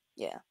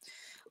 Yeah.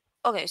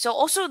 Okay, so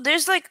also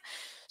there's like,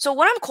 so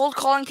when I'm cold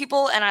calling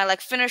people and I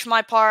like finish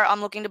my part, I'm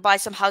looking to buy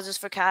some houses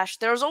for cash.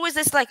 There's always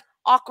this like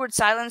awkward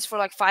silence for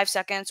like 5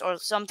 seconds or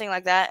something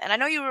like that. And I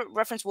know you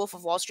reference Wolf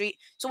of Wall Street.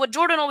 So what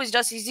Jordan always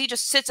does is he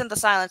just sits in the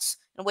silence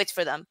and waits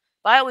for them.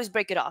 But I always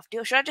break it off.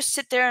 Should I just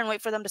sit there and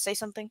wait for them to say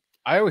something?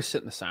 I always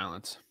sit in the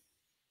silence.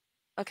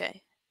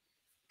 Okay.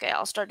 Okay,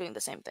 I'll start doing the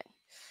same thing.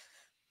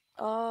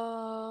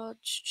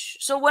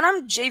 So when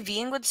I'm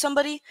JVing with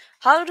somebody,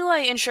 how do I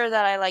ensure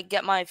that I like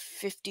get my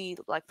 50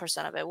 like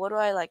percent of it? What do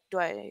I like? Do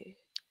I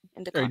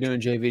in the Are you doing a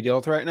contract? JV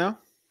deal right now?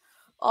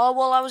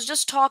 Well, I was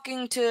just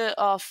talking to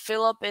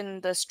Philip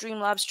in the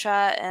Streamlabs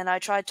chat, and I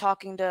tried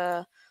talking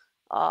to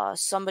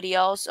somebody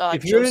else.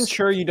 If you're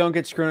ensure you don't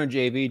get screwed on a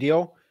JV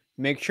deal,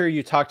 make sure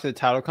you talk to the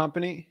title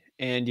company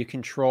and you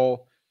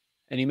control,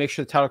 and you make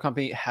sure the title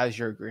company has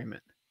your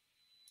agreement.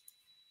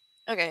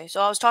 Okay,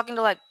 so I was talking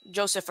to like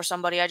Joseph or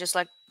somebody. I just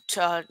like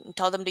to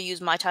tell them to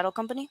use my title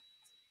company.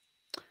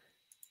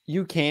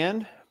 You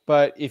can,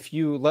 but if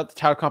you let the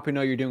title company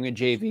know you're doing a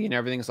JV and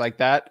everything's like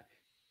that,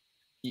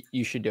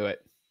 you should do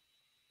it.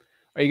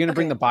 Are you going to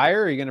bring Okay, the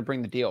buyer or are you going to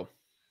bring the deal?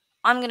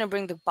 I'm gonna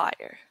bring the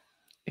buyer.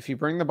 If you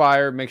bring the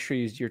buyer, make sure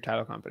you use your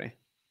title company.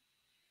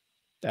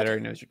 That Okay,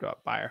 already knows your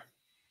buyer.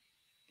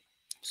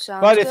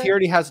 sounds But if good. he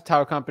already has a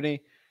title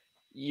company,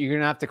 you're going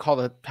to have to call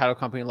the title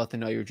company and let them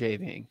know you're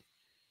JVing.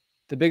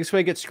 The biggest way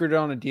to get screwed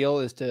on a deal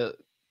is to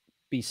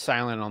be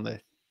silent on the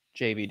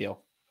JV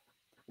deal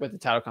with the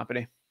title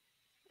company.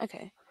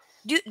 Okay.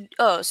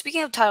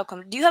 Speaking of title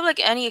company, do you have like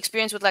any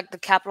experience with like the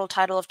Capital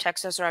Title of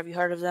Texas, or have you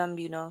heard of them?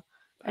 Do you know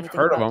I've anything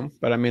heard of about them, them?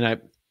 but I mean,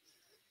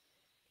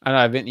 I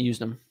haven't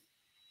used them.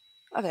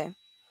 Okay.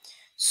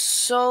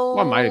 Well,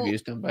 I might have So,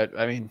 used them, but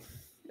I mean,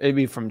 it'd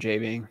be from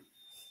JVing.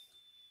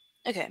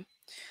 okay.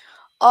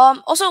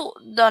 Also,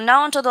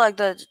 now onto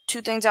the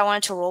two things I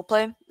wanted to role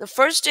play. The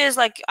first is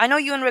like I know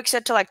you and Rick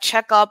said to like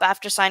check up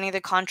after signing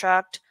the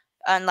contract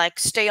and like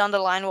stay on the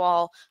line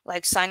while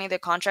like signing the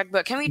contract.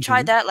 But can we try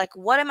Mm-hmm. that? Like,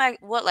 what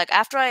like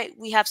after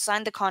we have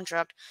signed the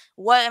contract,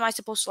 what am I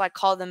supposed to like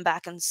call them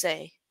back and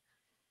say?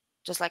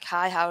 Just like,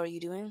 hi, how are you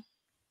doing?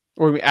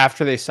 Or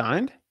after they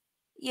signed?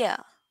 Yeah.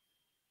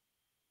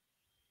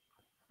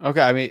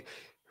 Okay, I mean,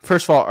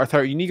 first of all,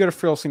 Arthur, you need to go to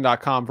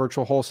freewholesaling.com,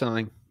 virtual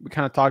wholesaling. We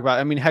kind of talked about,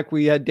 I mean, heck,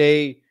 we had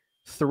day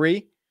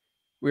 3.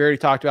 We already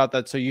talked about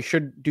that. So you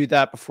should do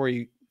that before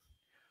you,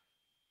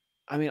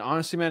 I mean,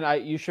 honestly,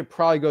 man, you should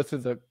probably go through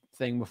the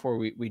thing before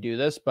we do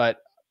this.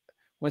 But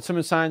when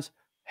someone signs,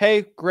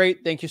 hey,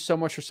 great, thank you so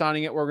much for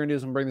signing it. What we're going to do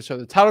is bring this to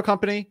the title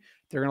company.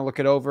 They're going to look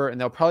it over and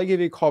they'll probably give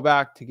you a call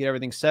back to get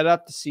everything set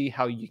up to see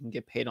how you can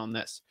get paid on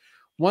this.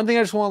 One thing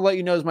I just want to let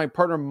you know is my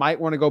partner might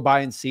want to go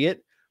by and see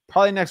it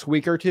probably next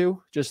week or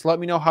two. Just let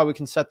me know how we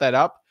can set that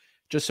up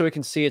just so we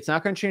can see. It's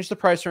not going to change the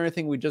price or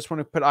anything. We just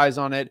want to put eyes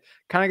on it,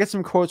 kind of get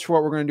some quotes for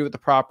what we're going to do with the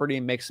property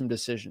and make some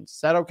decisions.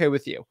 Is that okay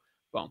with you?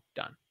 Boom,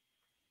 done.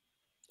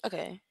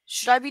 Okay.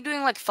 Should I be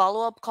doing like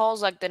follow up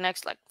calls like the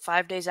next like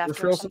 5 days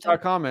after or something?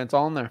 Referrals.com, man. It's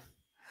all in there.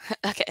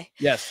 Okay.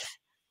 Yes.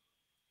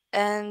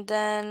 And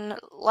then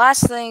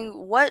last thing,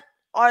 what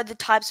are the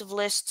types of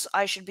lists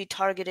I should be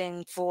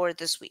targeting for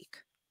this week?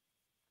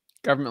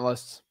 Government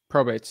lists,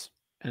 probates,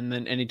 and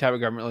then any type of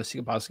government list you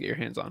can possibly get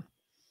your hands on.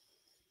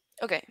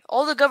 Okay.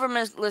 All the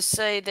government lists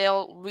say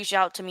they'll reach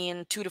out to me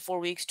in 2 to 4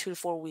 weeks, 2 to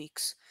 4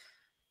 weeks.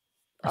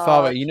 I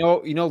thought about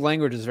it.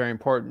 Language is very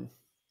important.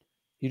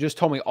 You just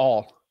told me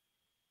all.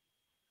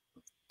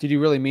 Did you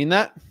really mean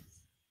that?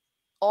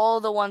 All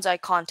the ones I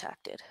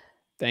contacted.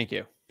 Thank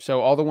you. So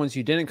all the ones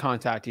you didn't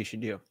contact, you should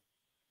do.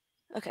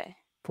 Okay.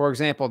 For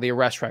example, the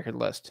arrest record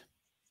list.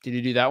 Did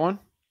you do that one?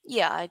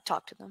 Yeah, I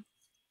talked to them.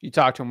 You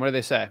talked to them. What did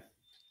they say?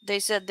 They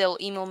said they'll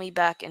email me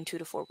back in 2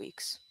 to 4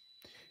 weeks.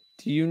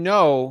 Do you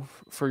know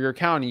for your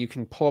county, you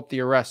can pull up the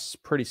arrests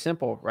pretty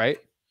simple, right?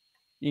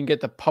 You can get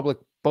the public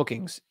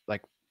bookings,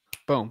 like,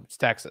 boom, it's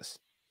Texas.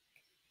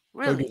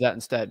 Go do Really? that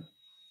instead.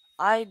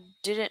 I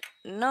didn't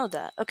know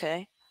that.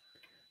 Okay.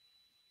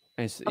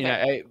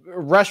 Okay.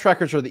 Arrest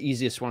records are the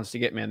easiest ones to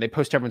get, man. They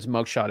post everyone's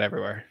mugshot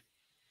everywhere.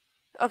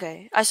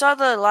 Okay. I saw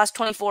the last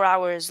 24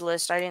 hours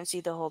list. I didn't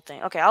see the whole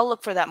thing. Okay, I'll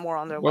look for that more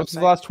on their What's the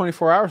website. last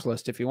 24 hours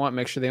list? If you want,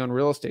 make sure they own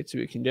real estate so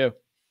we can do.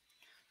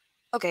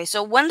 Okay,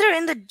 so when they're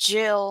in the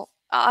jail,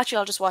 actually,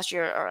 I'll just watch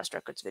your arrest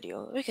records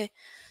video. Okay,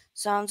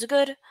 sounds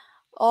good.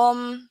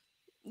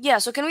 Yeah.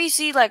 So can we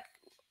see like?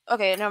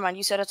 Okay, never mind.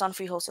 You said it's on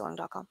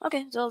freewholesaling.com.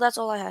 Okay, so that's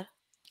all I had.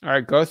 All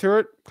right, go through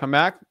it. Come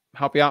back.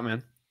 Help you out,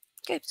 man.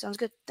 Okay, sounds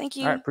good. Thank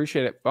All right, you.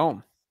 appreciate it.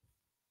 Boom.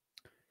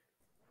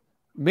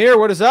 Mir,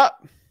 what is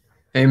up?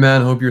 Hey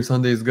man, hope your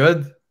Sunday is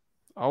good.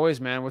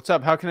 Always, man. What's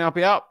up? How can I help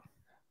you out?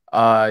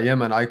 Yeah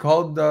man, I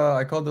called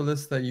the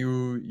list that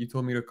you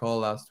told me to call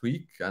last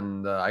week,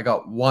 and I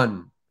got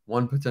one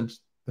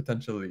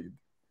potential lead.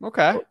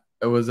 Okay.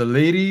 It was a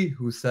lady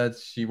who said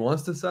she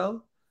wants to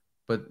sell,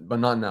 but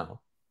not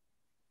now.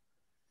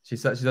 She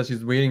said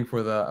she's waiting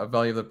for the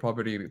value of the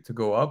property to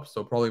go up,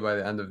 so probably by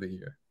the end of the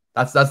year.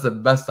 That's the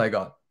best I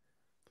got.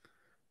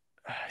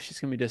 She's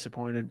gonna be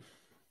disappointed.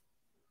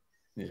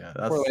 Yeah,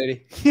 Poor that's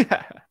lady.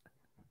 Yeah.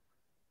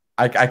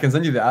 I can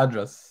send you the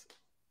address.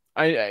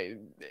 I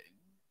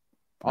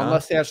Nah?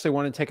 unless they actually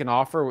want to take an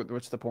offer,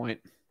 what's the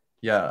point?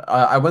 Yeah,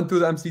 I went through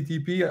the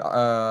MCTP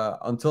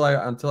until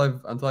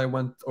I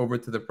went over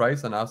to the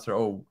price and asked her,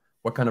 oh,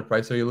 what kind of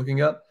price are you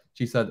looking at?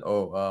 She said,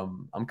 oh,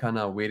 I'm kind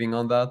of waiting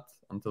on that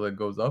until it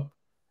goes up,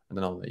 and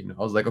then I'll let you know.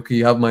 I was like, okay,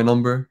 you have my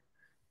number.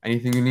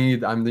 Anything you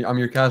need, I'm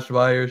your cash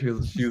buyer. She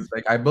was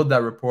like, I built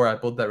that rapport, I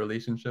built that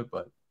relationship,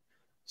 but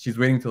she's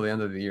waiting till the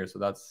end of the year, so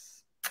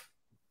that's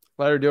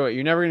Let her do it.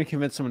 You're never gonna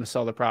convince someone to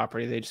sell the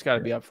property. They just got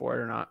to be up for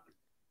it or not.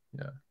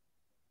 yeah.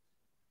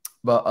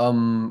 But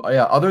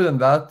yeah, other than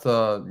that,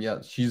 yeah,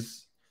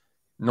 she's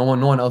no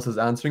one else is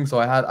answering. So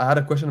I had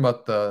a question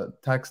about the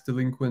tax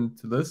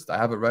delinquent list. I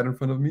have it right in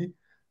front of me.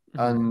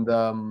 And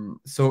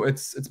so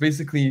it's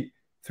basically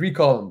three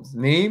columns: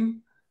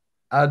 name,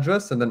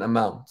 address, and then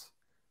amount.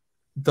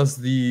 Does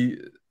the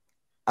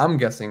I'm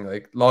guessing,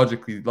 like,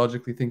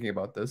 logically thinking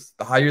about this,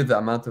 the higher the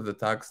amount of the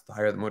tax, the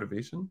higher the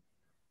motivation.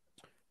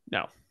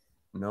 No.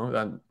 No,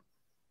 then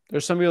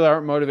There's some people that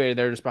aren't motivated.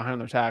 They're just behind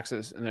their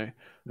taxes, and I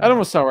don't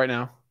want to sell right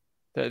now.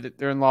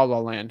 They're in la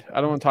land.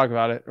 I don't want to talk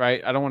about it.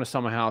 Right? I don't want to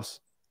sell my house.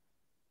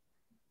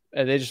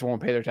 And they just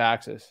won't pay their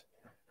taxes.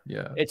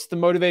 yeah. It's the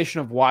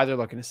motivation of why they're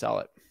looking to sell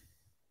it.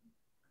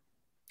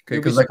 Okay, You'll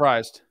be because like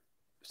surprised.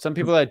 Some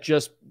people that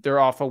they're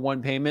off of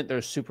one payment,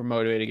 they're super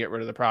motivated to get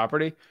rid of the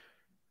property.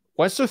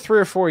 Once they're 3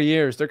 or 4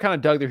 years, they're kind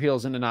of dug their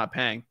heels into not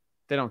paying.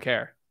 They don't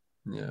care.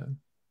 yeah.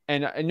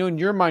 And I know in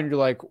your mind, you're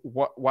like,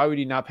 why would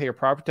you not pay your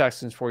property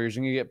tax in 4 years?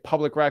 You're going to get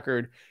public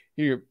record.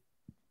 You're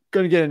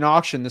going to get an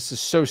auction. This is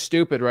so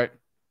stupid, right?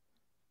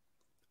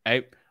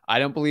 I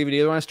don't believe it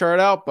either when I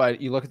started out,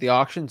 but you look at the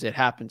auctions, it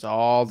happens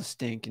all the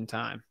stinking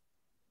time.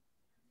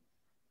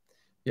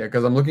 Yeah,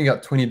 because I'm looking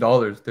at $20,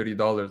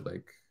 $30,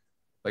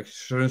 like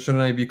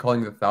shouldn't I be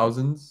calling the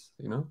thousands,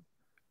 you know?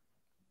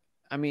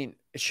 I mean,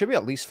 it should be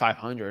at least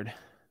 500.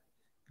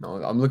 No,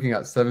 I'm looking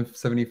at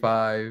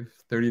 775,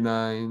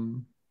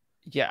 39.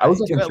 Yeah, I was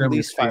I like do in at Germany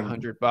least Spain.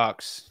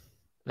 $500.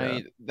 I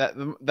Yeah.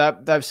 mean,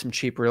 that's some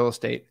cheap real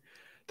estate.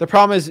 The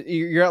problem is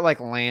you're at like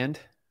land,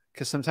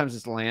 because sometimes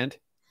it's land.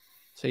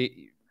 So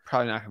you're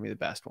probably not going to be the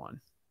best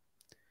one.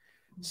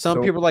 Some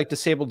So people like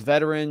disabled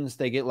veterans,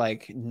 they get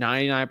like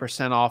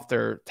 99% off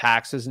their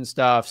taxes and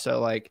stuff.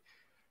 So like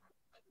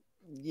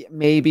yeah,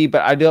 maybe,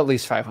 but I do at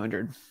least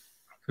 500.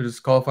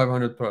 just call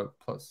 500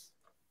 plus.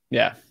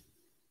 Yeah.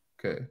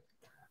 Okay.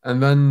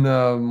 And then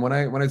when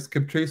I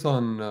skip trace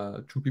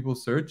on True People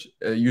Search,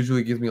 it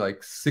usually gives me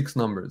like 6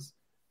 numbers.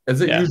 Is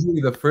it Yeah.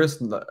 usually the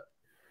first?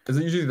 Is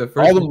it usually the All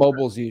first the number?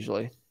 mobiles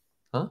usually.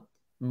 Huh?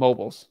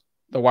 Mobiles.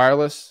 The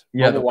wireless,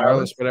 Yeah, mobile the wireless,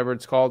 wireless. whatever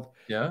it's called.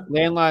 Yeah.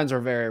 Landlines are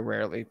very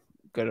rarely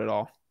good at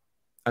all.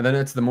 And then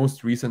it's the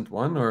most recent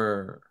one,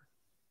 or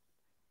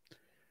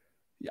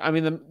I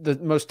mean, the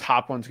most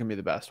top one's gonna be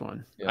the best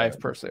one. yeah, I've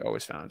personally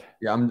always found.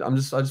 yeah. I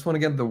just want to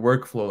get the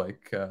workflow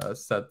like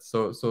set.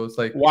 So it's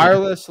like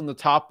Wireless on the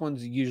top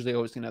ones usually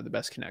always gonna have the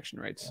best connection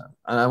rates. yeah.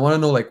 And I want to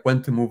know like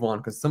when to move on,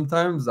 because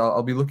sometimes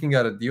I'll be looking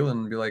at a deal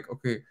and be like,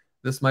 okay,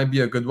 this might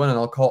be a good one, and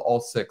I'll call all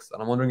 6,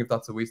 and I'm wondering if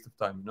that's a waste of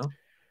time, you know?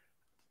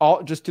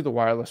 I'll just do the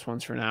wireless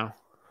ones for now.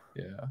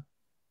 Yeah.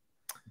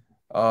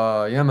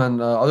 Yeah,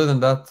 man. Other than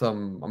that,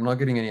 I'm not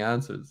getting any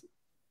answers.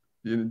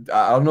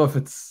 I don't know if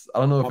it's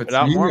Pump it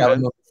out me. more, I don't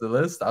man. know if it's the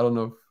list. I don't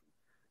know if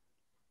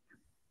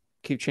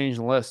Keep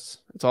changing the lists.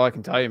 That's all I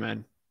can tell you,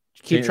 man.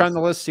 Keep Okay, trying the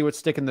list, see what's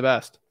sticking the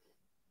best.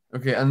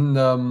 okay. And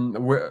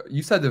where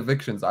you said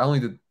evictions, I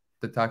only did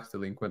the tax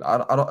delinquent. I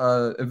don't.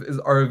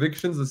 Are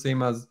evictions the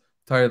same as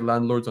tired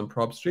landlords on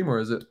PropStream, or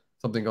is it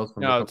something else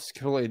from the No, company? it's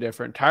completely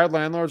different. Tired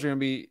landlords are going to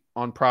be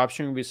on prop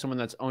stream, going to be someone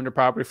that's owned a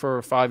property for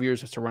over 5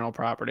 years. It's a rental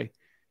property.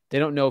 They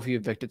don't know if you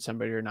evicted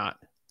somebody or not.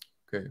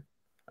 Okay.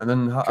 And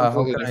then how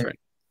Completely can different.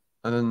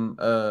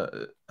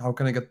 how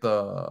can I get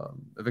the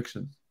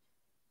evictions?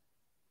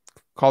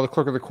 Call the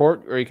clerk of the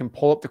court, or you can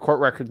pull up the court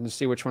records and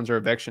see which ones are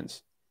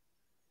evictions.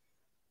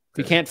 If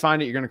you Okay. can't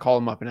find it, you're going to call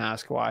them up and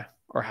ask why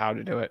or how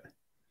to do it.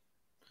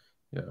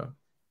 Yeah.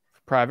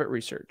 Private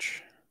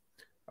research.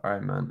 All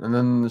right, man. And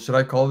then should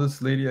I call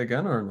this lady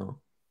again or no?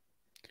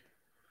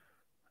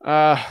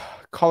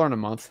 Call her in a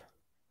month.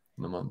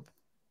 In a month.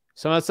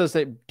 Someone that says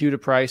they due to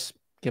price,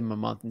 give them a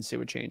month and see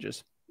what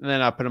changes. And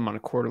then I'll put them on a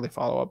quarterly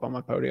follow-up on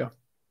my Podio.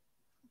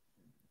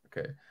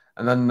 Okay.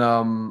 And then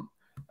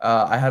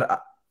I had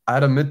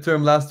a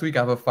midterm last week. I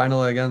have a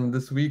final again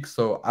this week.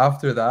 So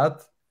after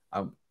that,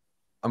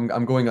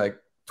 I'm going like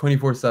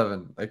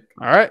 24/7. Like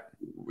All right.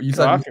 you Go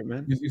said, after it,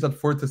 man. you said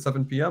 4 to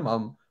 7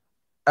 p.m.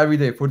 Every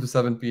day 4 to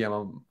 7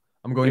 p.m.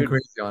 I'm going Dude.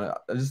 crazy on it.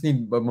 I just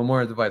need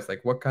more advice.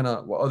 Like what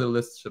other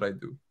lists should I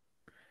do?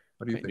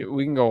 What do you think?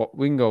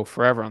 We can go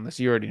forever on this.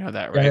 You already know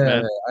that, right, Yeah,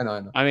 man? I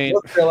know. I mean,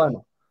 North Carolina.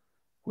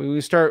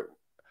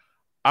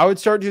 I would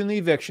start doing the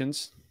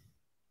evictions.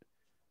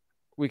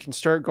 We can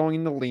start going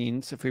into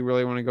liens if we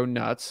really want to go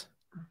nuts.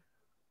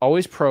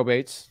 Always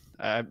probates.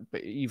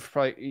 But you've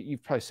probably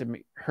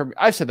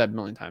I've said that a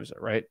million times,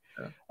 right?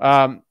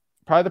 Yeah.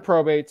 Probably the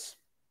probates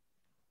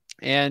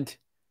and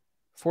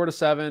 4 to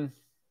 7.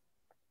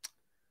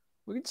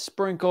 We could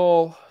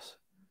sprinkle.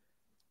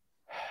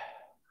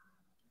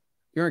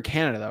 You're in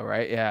Canada though,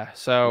 right? Yeah.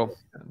 So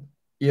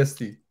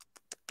EST.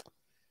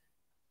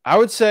 I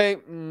would say,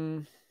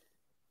 trying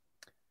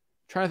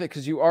to think,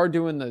 because you are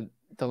doing the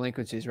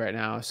delinquencies right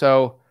now.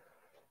 So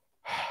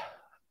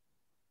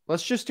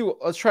let's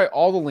try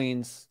all the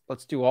liens.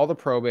 Let's do all the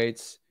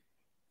probates,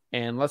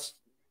 and let's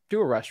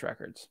do arrest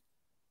records.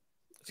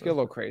 Let's get a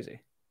little crazy.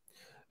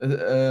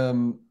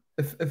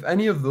 If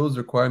any of those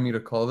require me to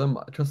call them,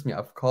 trust me,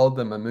 I've called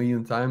them a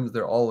million times.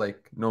 They're all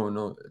like,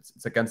 no,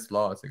 it's against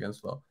law. It's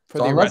against law. For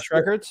the arrest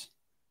records?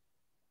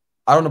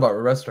 I don't know about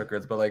arrest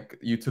records, but like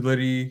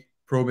utility,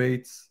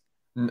 probates.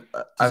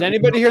 Does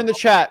anybody here in the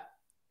chat,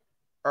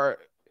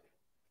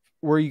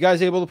 were you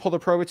guys able to pull the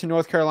probates in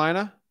North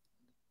Carolina?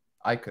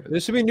 I couldn't.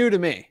 This would be new to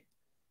me.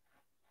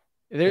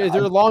 Is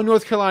there a law in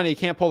North Carolina you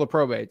can't pull the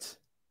probates?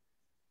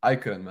 I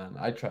couldn't, man.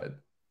 I tried.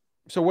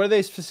 So what do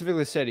they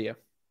specifically say to you?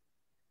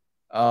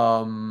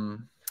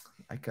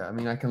 I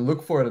can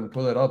look for it and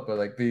pull it up, but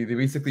like they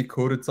basically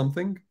coded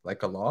something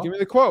like a law. Give me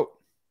the quote.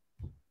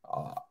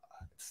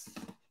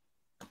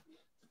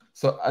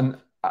 So and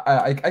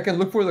I can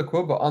look for the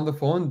quote, but on the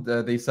phone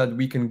they said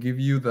we can give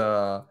you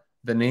the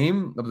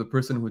name of the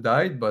person who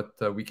died, but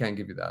we can't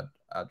give you that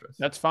address.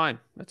 That's fine.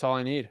 That's all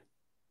I need.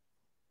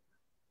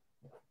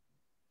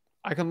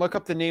 I can look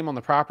up the name on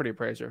the property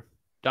appraiser.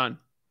 Done.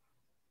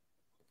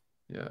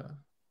 Yeah.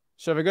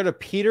 So if I go to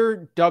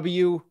Peter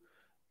W.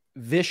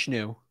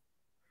 Vishnu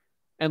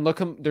and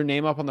look their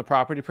name up on the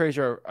property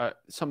appraiser,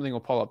 something will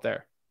pull up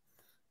there.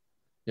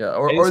 Yeah.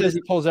 Or it says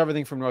he pulls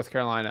everything from North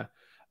Carolina.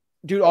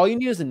 Dude, all you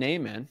need is a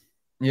name, man.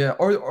 Yeah,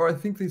 or I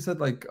think they said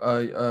like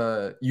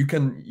you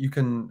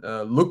can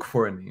look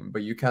for a name,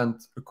 but you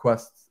can't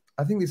request.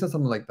 I think they said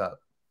something like that.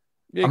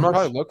 Yeah, you can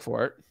probably look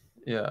for it.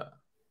 Yeah,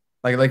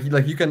 like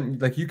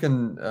you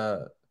can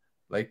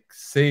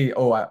say,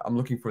 oh, I'm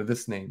looking for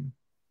this name,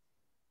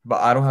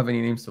 but I don't have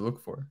any names to look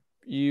for.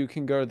 You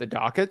can go to the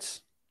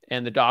dockets,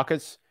 and the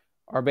dockets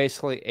are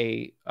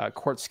basically a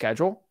court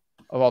schedule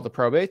of all the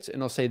probates,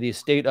 and they'll say the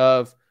estate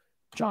of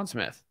John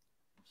Smith.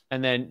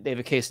 And then they have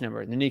a case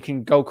number. And then you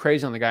can go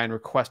crazy on the guy and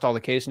request all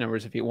the case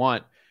numbers if you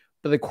want.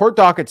 But the court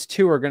dockets,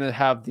 too, are going to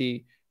have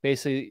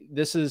basically,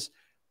 this is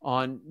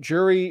on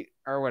jury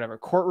or whatever,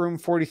 courtroom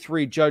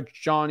 43, Judge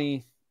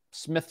Johnny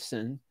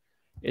Smithson.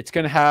 It's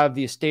going to have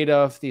the estate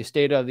of, the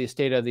estate of, the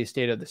estate of, the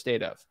estate of, the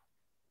estate of.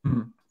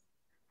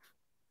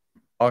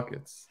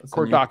 Dockets.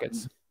 Court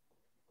dockets.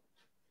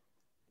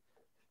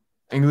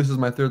 English is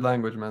my third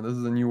language, man. This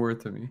is a new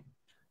word to me.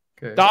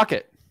 Okay.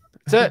 Docket.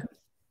 That's it.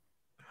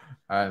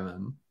 All right,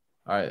 man.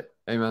 All right.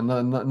 Hey, man,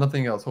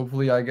 nothing else.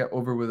 Hopefully I get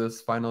over with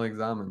this final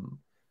exam.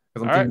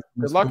 All right.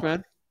 Good luck,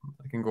 man.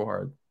 I can go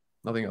hard.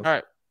 Nothing else. All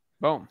right.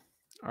 Boom.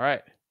 All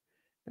right.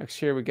 Next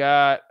here we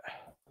got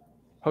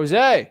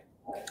Jose.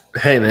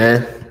 Hey,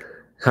 man.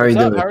 How are you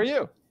doing? How are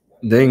you?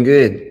 Doing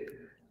good.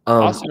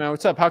 Awesome, man.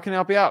 What's up? How can I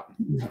help you out?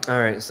 All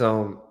right.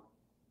 So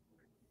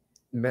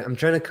I'm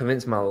trying to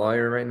convince my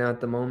lawyer right now at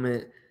the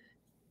moment.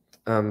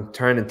 I'm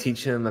trying to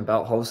teach him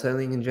about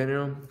wholesaling in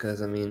general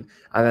because, I mean,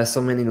 I've had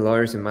so many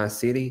lawyers in my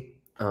city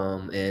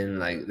and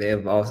like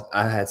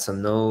I had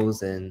some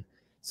no's and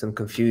some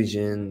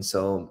confusion.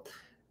 So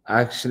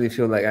I actually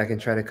feel like I can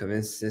try to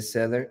convince this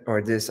seller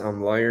or this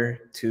lawyer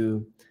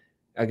to,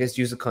 I guess,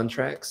 use the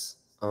contracts.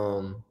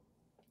 And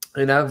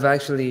I've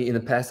actually, in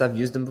the past, I've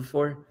used them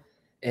before,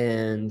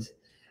 and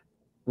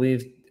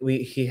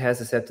he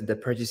has accepted the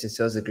purchase and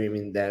sales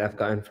agreement that I've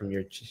gotten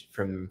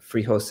from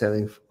Free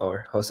Wholesaling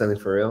or Wholesaling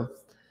for Real.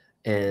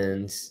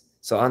 And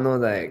so I know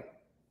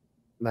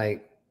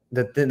like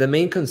the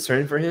main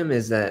concern for him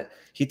is that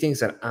he thinks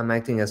that I'm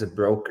acting as a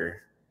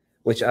broker,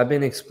 which I've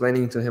been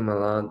explaining to him a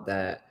lot,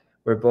 that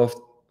we're both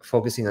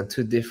focusing on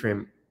two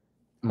different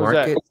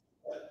markets.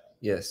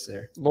 Yes,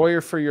 sir.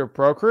 Lawyer for your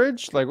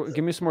brokerage? Like,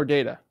 give me some more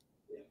data.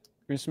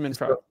 Give me some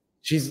info.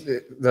 She's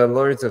the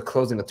lawyer's a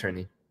closing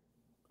attorney.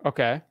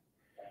 Okay.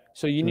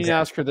 So you need to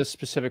ask her this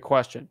specific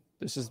question.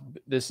 This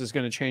is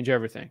going to change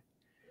everything.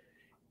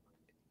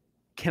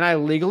 Can I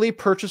legally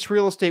purchase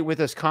real estate with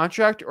this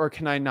contract, or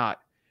can I not?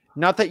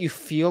 Not that you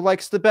feel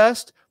like's the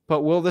best,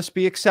 but will this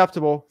be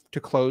acceptable to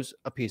close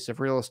a piece of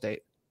real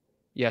estate?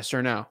 Yes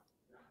or no?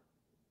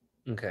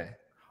 Okay.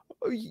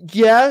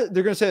 Yeah,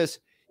 they're going to say this.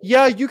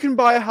 Yeah, you can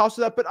buy a house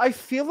with that, but I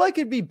feel like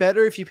it'd be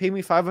better if you pay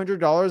me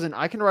 $500 and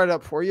I can write it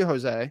up for you,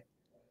 Jose.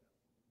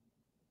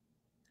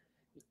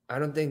 I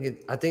don't think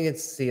it. I think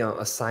it's the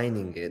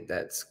assigning it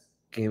that's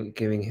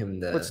giving him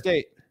What the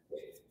state?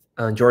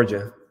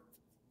 Georgia.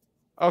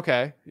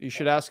 Okay, you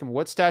should ask him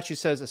what statute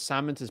says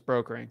assignment is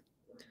brokering.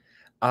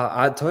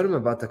 I told him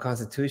about the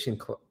Constitution,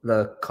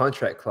 the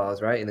contract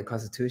clause, right, in the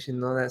Constitution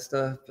and all that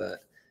stuff, but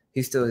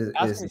he still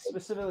Ask is. me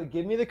specifically.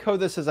 Give me the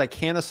code that says I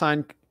can't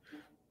assign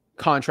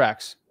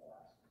contracts.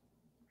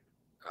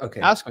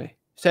 Okay. Ask me.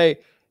 Say,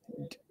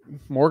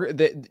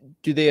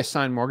 do they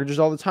assign mortgages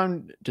all the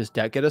time? Does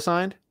debt get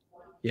assigned?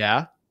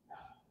 Yeah.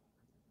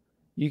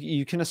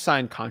 You can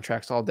assign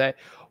contracts all day.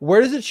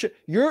 Where does it?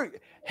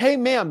 Hey,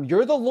 ma'am,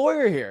 you're the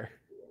lawyer here.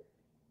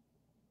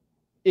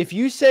 If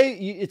you say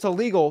it's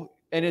illegal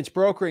and it's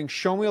brokering,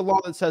 show me a law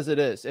that says it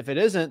is. If it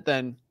isn't,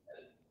 then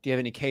do you have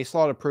any case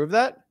law to prove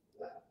that?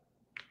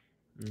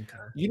 Okay.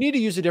 You need to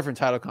use a different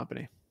title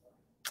company.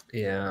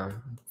 Yeah.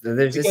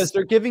 Because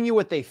they're giving you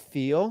what they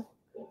feel,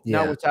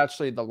 not Yeah. what's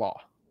actually the law.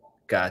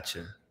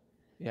 Gotcha.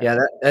 Yeah. Yeah,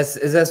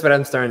 that's what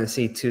I'm starting to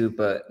see too.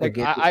 But Like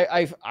again,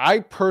 I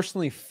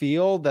personally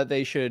feel that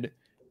they should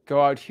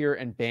go out here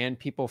and ban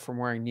people from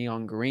wearing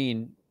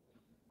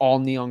all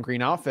neon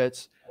green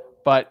outfits.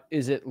 But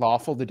is it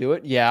lawful to do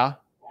it? Yeah.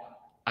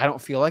 I don't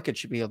feel like it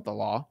should be the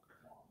law,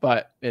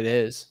 but it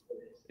is.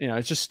 You know,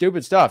 it's just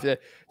stupid stuff.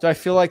 So I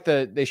feel like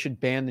they should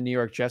ban the New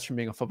York Jets from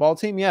being a football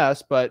team.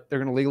 Yes, but they're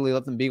going to legally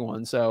let them be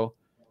one. So,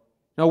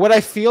 no, what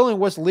I feel and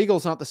what's legal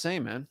is not the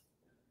same, man.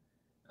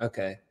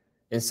 okay.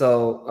 And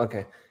so,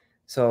 okay.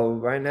 So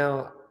right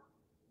now,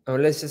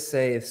 let's just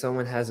say if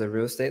someone has a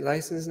real estate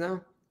license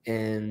now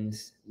and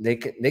they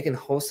can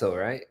wholesale,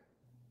 right?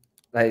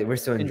 Like we're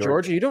still in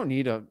Georgia, you don't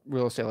need a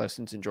real estate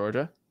license in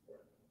Georgia.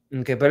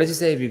 Okay, but let's just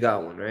say if you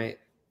got one, right?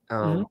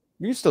 You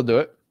can still do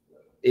it.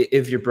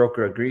 If your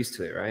broker agrees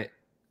to it, right?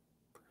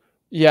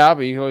 Yeah,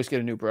 but you can always get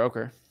a new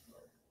broker.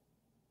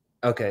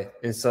 Okay,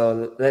 and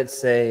so let's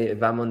say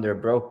if I'm under a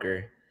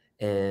broker,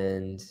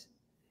 and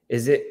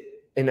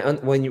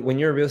when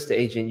you're a real estate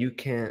agent, you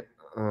can't,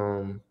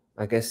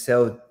 I guess,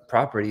 sell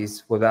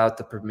properties without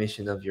the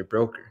permission of your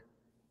broker,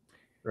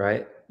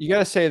 right? You got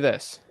to say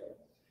this: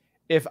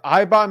 if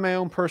I buy my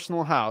own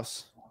personal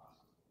house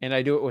and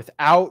I do it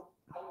without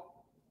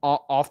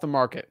off the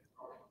market,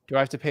 do I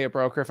have to pay a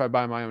broker if I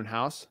buy my own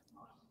house?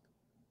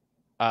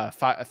 A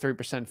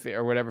 3% fee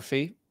or whatever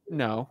fee?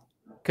 No,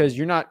 because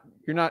you're not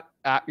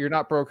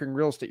brokering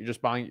real estate. You're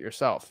just buying it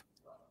yourself.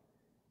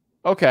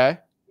 Okay.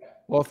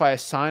 Well, if I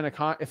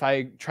if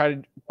I try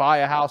to buy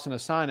a house and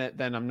assign it,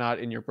 then I'm not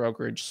in your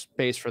brokerage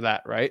space for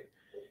that, right?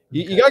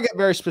 Okay. You got to get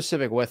very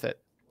specific with it.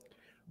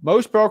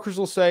 Most brokers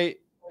will say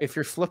if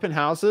you're flipping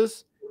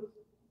houses,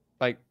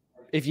 like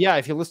if you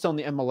list on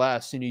the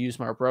MLS and you use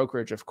my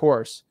brokerage, of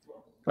course.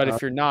 But if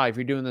you're not, if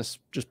you're doing this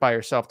just by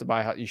yourself to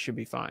buy a house, you should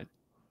be fine.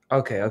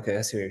 Okay, I see what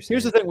you're saying.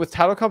 Here's the thing with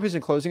title companies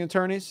and closing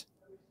attorneys,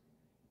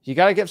 you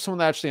got to get someone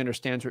that actually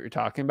understands what you're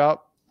talking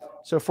about.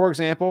 So, for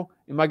example,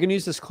 am I going to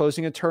use this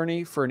closing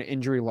attorney for an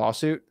injury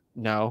lawsuit?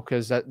 No,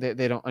 because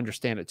they don't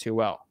understand it too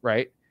well,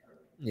 right?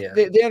 Yeah.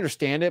 They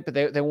understand it, but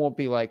they won't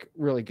be like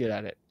really good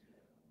at it.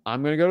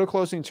 I'm going to go to a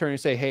closing attorney and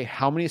say, hey,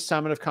 how many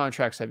assignment of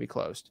contracts have you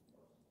closed?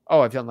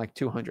 Oh, I've done like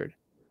 200.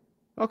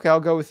 Okay, I'll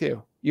go with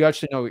you. You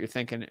actually know what you're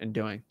thinking and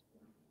doing.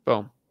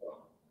 Boom.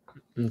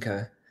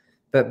 Okay.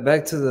 But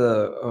back to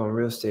the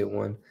real estate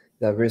one,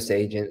 the real estate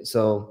agent.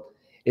 So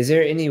is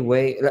there any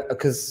way,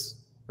 because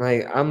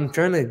like I'm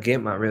trying to get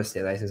my real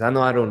estate license. I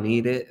know I don't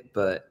need it,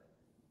 but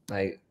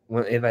like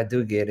if I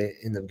do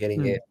end up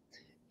getting it,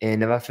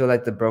 and if I feel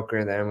like the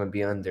broker that I'm going to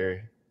be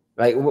under,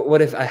 like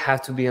what if I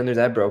have to be under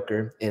that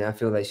broker and I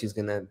feel like she's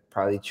going to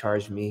probably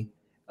charge me,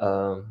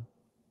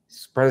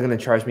 she's probably going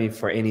to charge me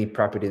for any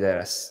property that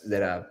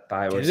I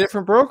buy. Get a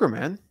different broker,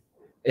 man.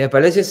 Yeah,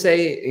 but let's just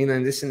say, in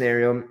this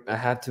scenario, I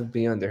have to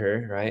be under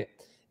her, right?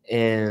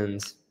 And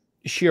is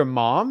she your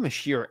mom? Is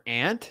she your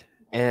aunt?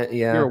 And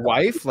yeah, your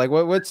wife? Like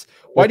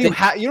why do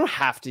you don't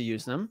have to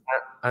use them?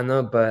 I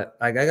know, but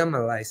like I got my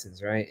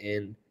license, right?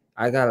 And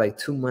I got like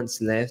 2 months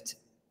left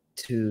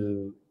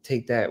to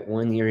take that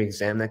 1-year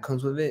exam that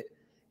comes with it.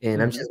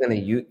 And I'm just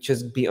gonna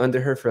just be under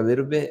her for a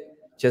little bit,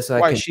 just so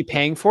Why is she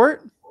paying for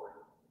it?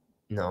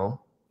 No.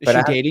 Is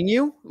she dating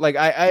you? Like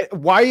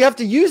why do you have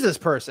to use this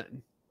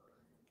person?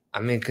 I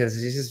mean,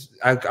 because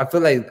I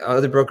feel like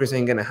other brokers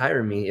ain't gonna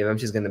hire me if I'm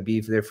just gonna be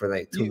there for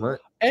like 2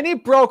 months. Any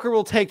broker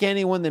will take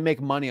anyone they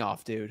make money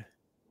off, dude.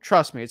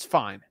 Trust me, it's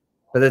fine.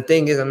 But the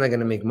thing is, I'm not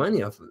gonna make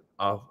money off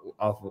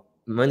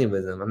money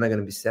with them. I'm not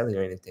gonna be selling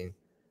or anything.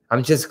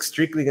 I'm just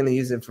strictly gonna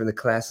use it for the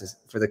classes,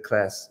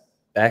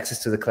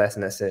 access to the class,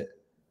 and that's it.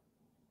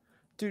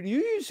 Dude,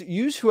 you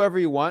use whoever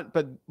you want,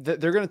 but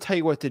they're gonna tell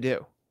you what to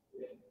do.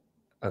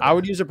 Okay. I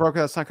would use a broker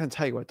that's not gonna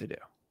tell you what to do.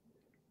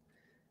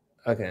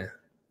 Okay.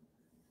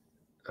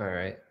 All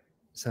right.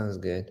 Sounds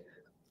good.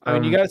 I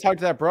mean, you got to talk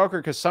to that broker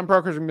because some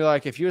brokers are going to be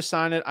like, if you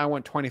assign it, I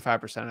want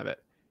 25% of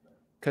it.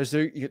 Because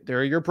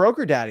they're your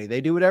broker daddy.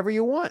 They do whatever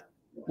you want.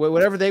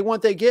 Whatever they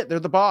want, they get. They're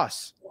the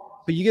boss.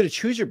 But you get to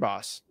choose your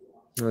boss.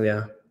 Oh,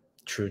 yeah.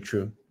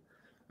 True.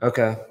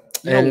 Okay.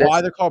 You know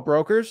why they're called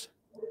brokers?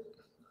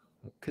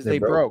 Because they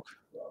broke.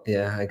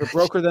 Yeah, I They're got you.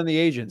 broker than the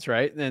agents,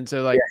 right? And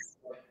so like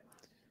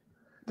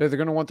they're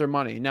going to want their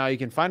money. Now you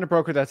can find a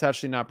broker that's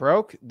actually not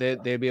broke.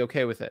 They'd be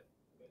okay with it.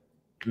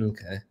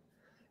 Okay.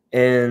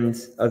 And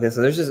okay,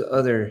 so there's this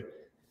other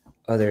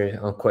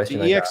question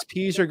The I got.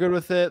 EXPs are good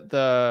with it.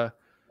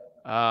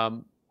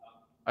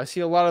 I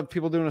see a lot of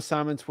people doing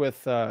assignments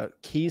with not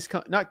Keys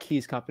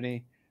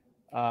Company,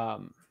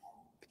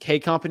 K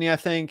Company. I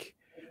think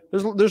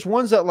there's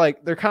ones that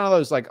like they're kind of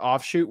those like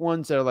offshoot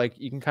ones that are like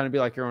you can kind of be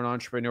like your own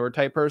entrepreneur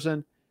type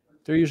person.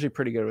 They're usually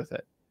pretty good with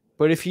it.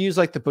 But if you use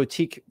like the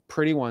boutique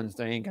pretty ones,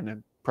 they ain't gonna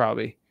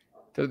probably.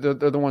 They're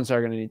the ones that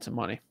are gonna need some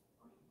money.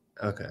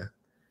 Okay.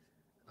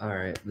 All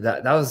right.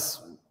 That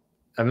was.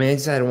 I mean, I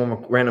just had one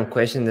more random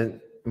question.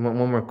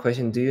 One more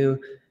question. Do you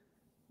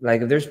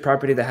like if there's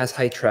property that has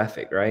high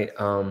traffic, right?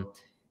 And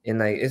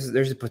like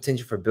there's a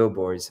potential for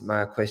billboards.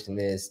 My question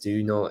is, do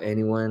you know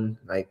anyone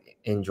like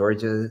in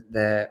Georgia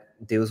that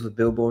deals with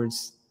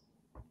billboards?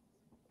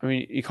 I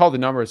mean, you call the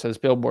number, it says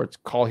billboards,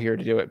 call here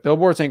to do it.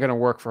 Billboards ain't gonna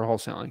work for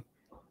wholesaling.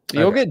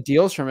 You'll get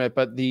deals from it,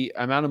 but the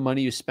amount of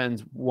money you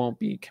spend won't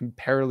be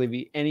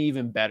comparatively any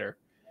even better.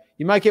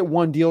 You might get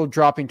one deal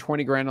dropping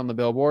 20 grand on the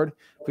billboard.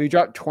 If you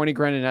drop 20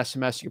 grand in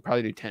SMS, you could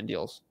probably do 10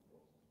 deals.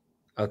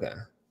 Okay.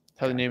 That's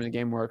how the name of the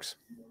game works.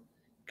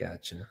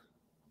 Gotcha.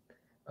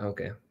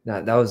 Okay.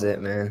 That was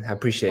it, man. I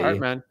appreciate All right, you.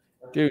 man.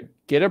 Dude,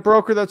 get a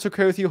broker that's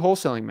okay with you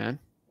wholesaling, man.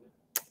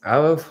 I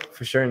will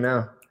for sure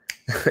now.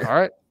 All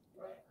right.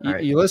 All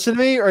right. You listen to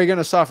me or are you going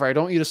to suffer? I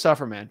don't want you to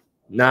suffer, man.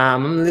 Nah,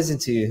 I'm gonna listen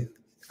to you.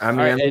 I mean,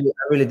 Right, I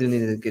really do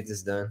need to get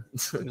this done.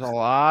 There's a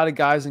lot of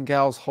guys and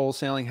gals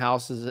wholesaling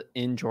houses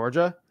in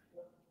Georgia,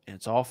 and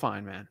it's all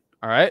fine, man.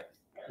 All right?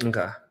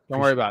 Okay. Don't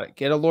worry about it.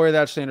 Get a lawyer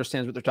that actually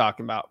understands what they're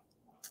talking about.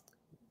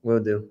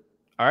 Will do.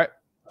 All right.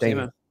 Thank See you.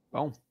 man.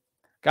 Boom.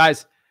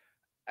 Guys,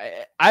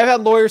 I've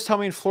had lawyers tell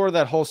me in Florida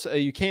that wholesale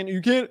you can't.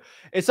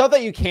 It's not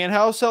that you can't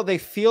wholesale. They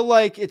feel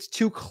like it's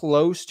too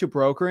close to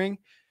brokering,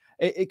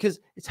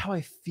 because it's how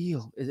I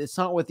feel. It's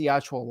not what the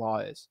actual law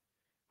is.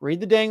 Read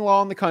the dang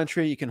law in the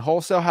country. You can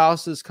wholesale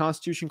houses,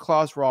 Constitution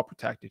clause. We're all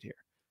protected here.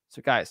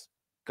 So guys,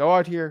 go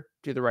out here,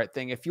 do the right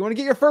thing. If you want to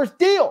get your first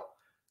deal,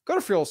 go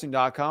to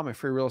freewholesaling.com, my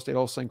free real estate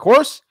wholesaling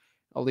course.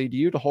 I'll lead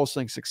you to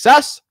wholesaling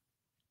success.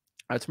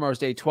 Tomorrow's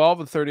day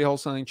 12 of the 30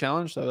 wholesaling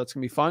challenge. So that's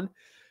going to be fun.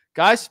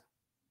 Guys,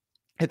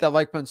 hit that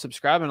like button,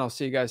 subscribe, and I'll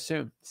see you guys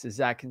soon. This is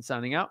Zach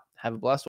signing out. Have a blessed one.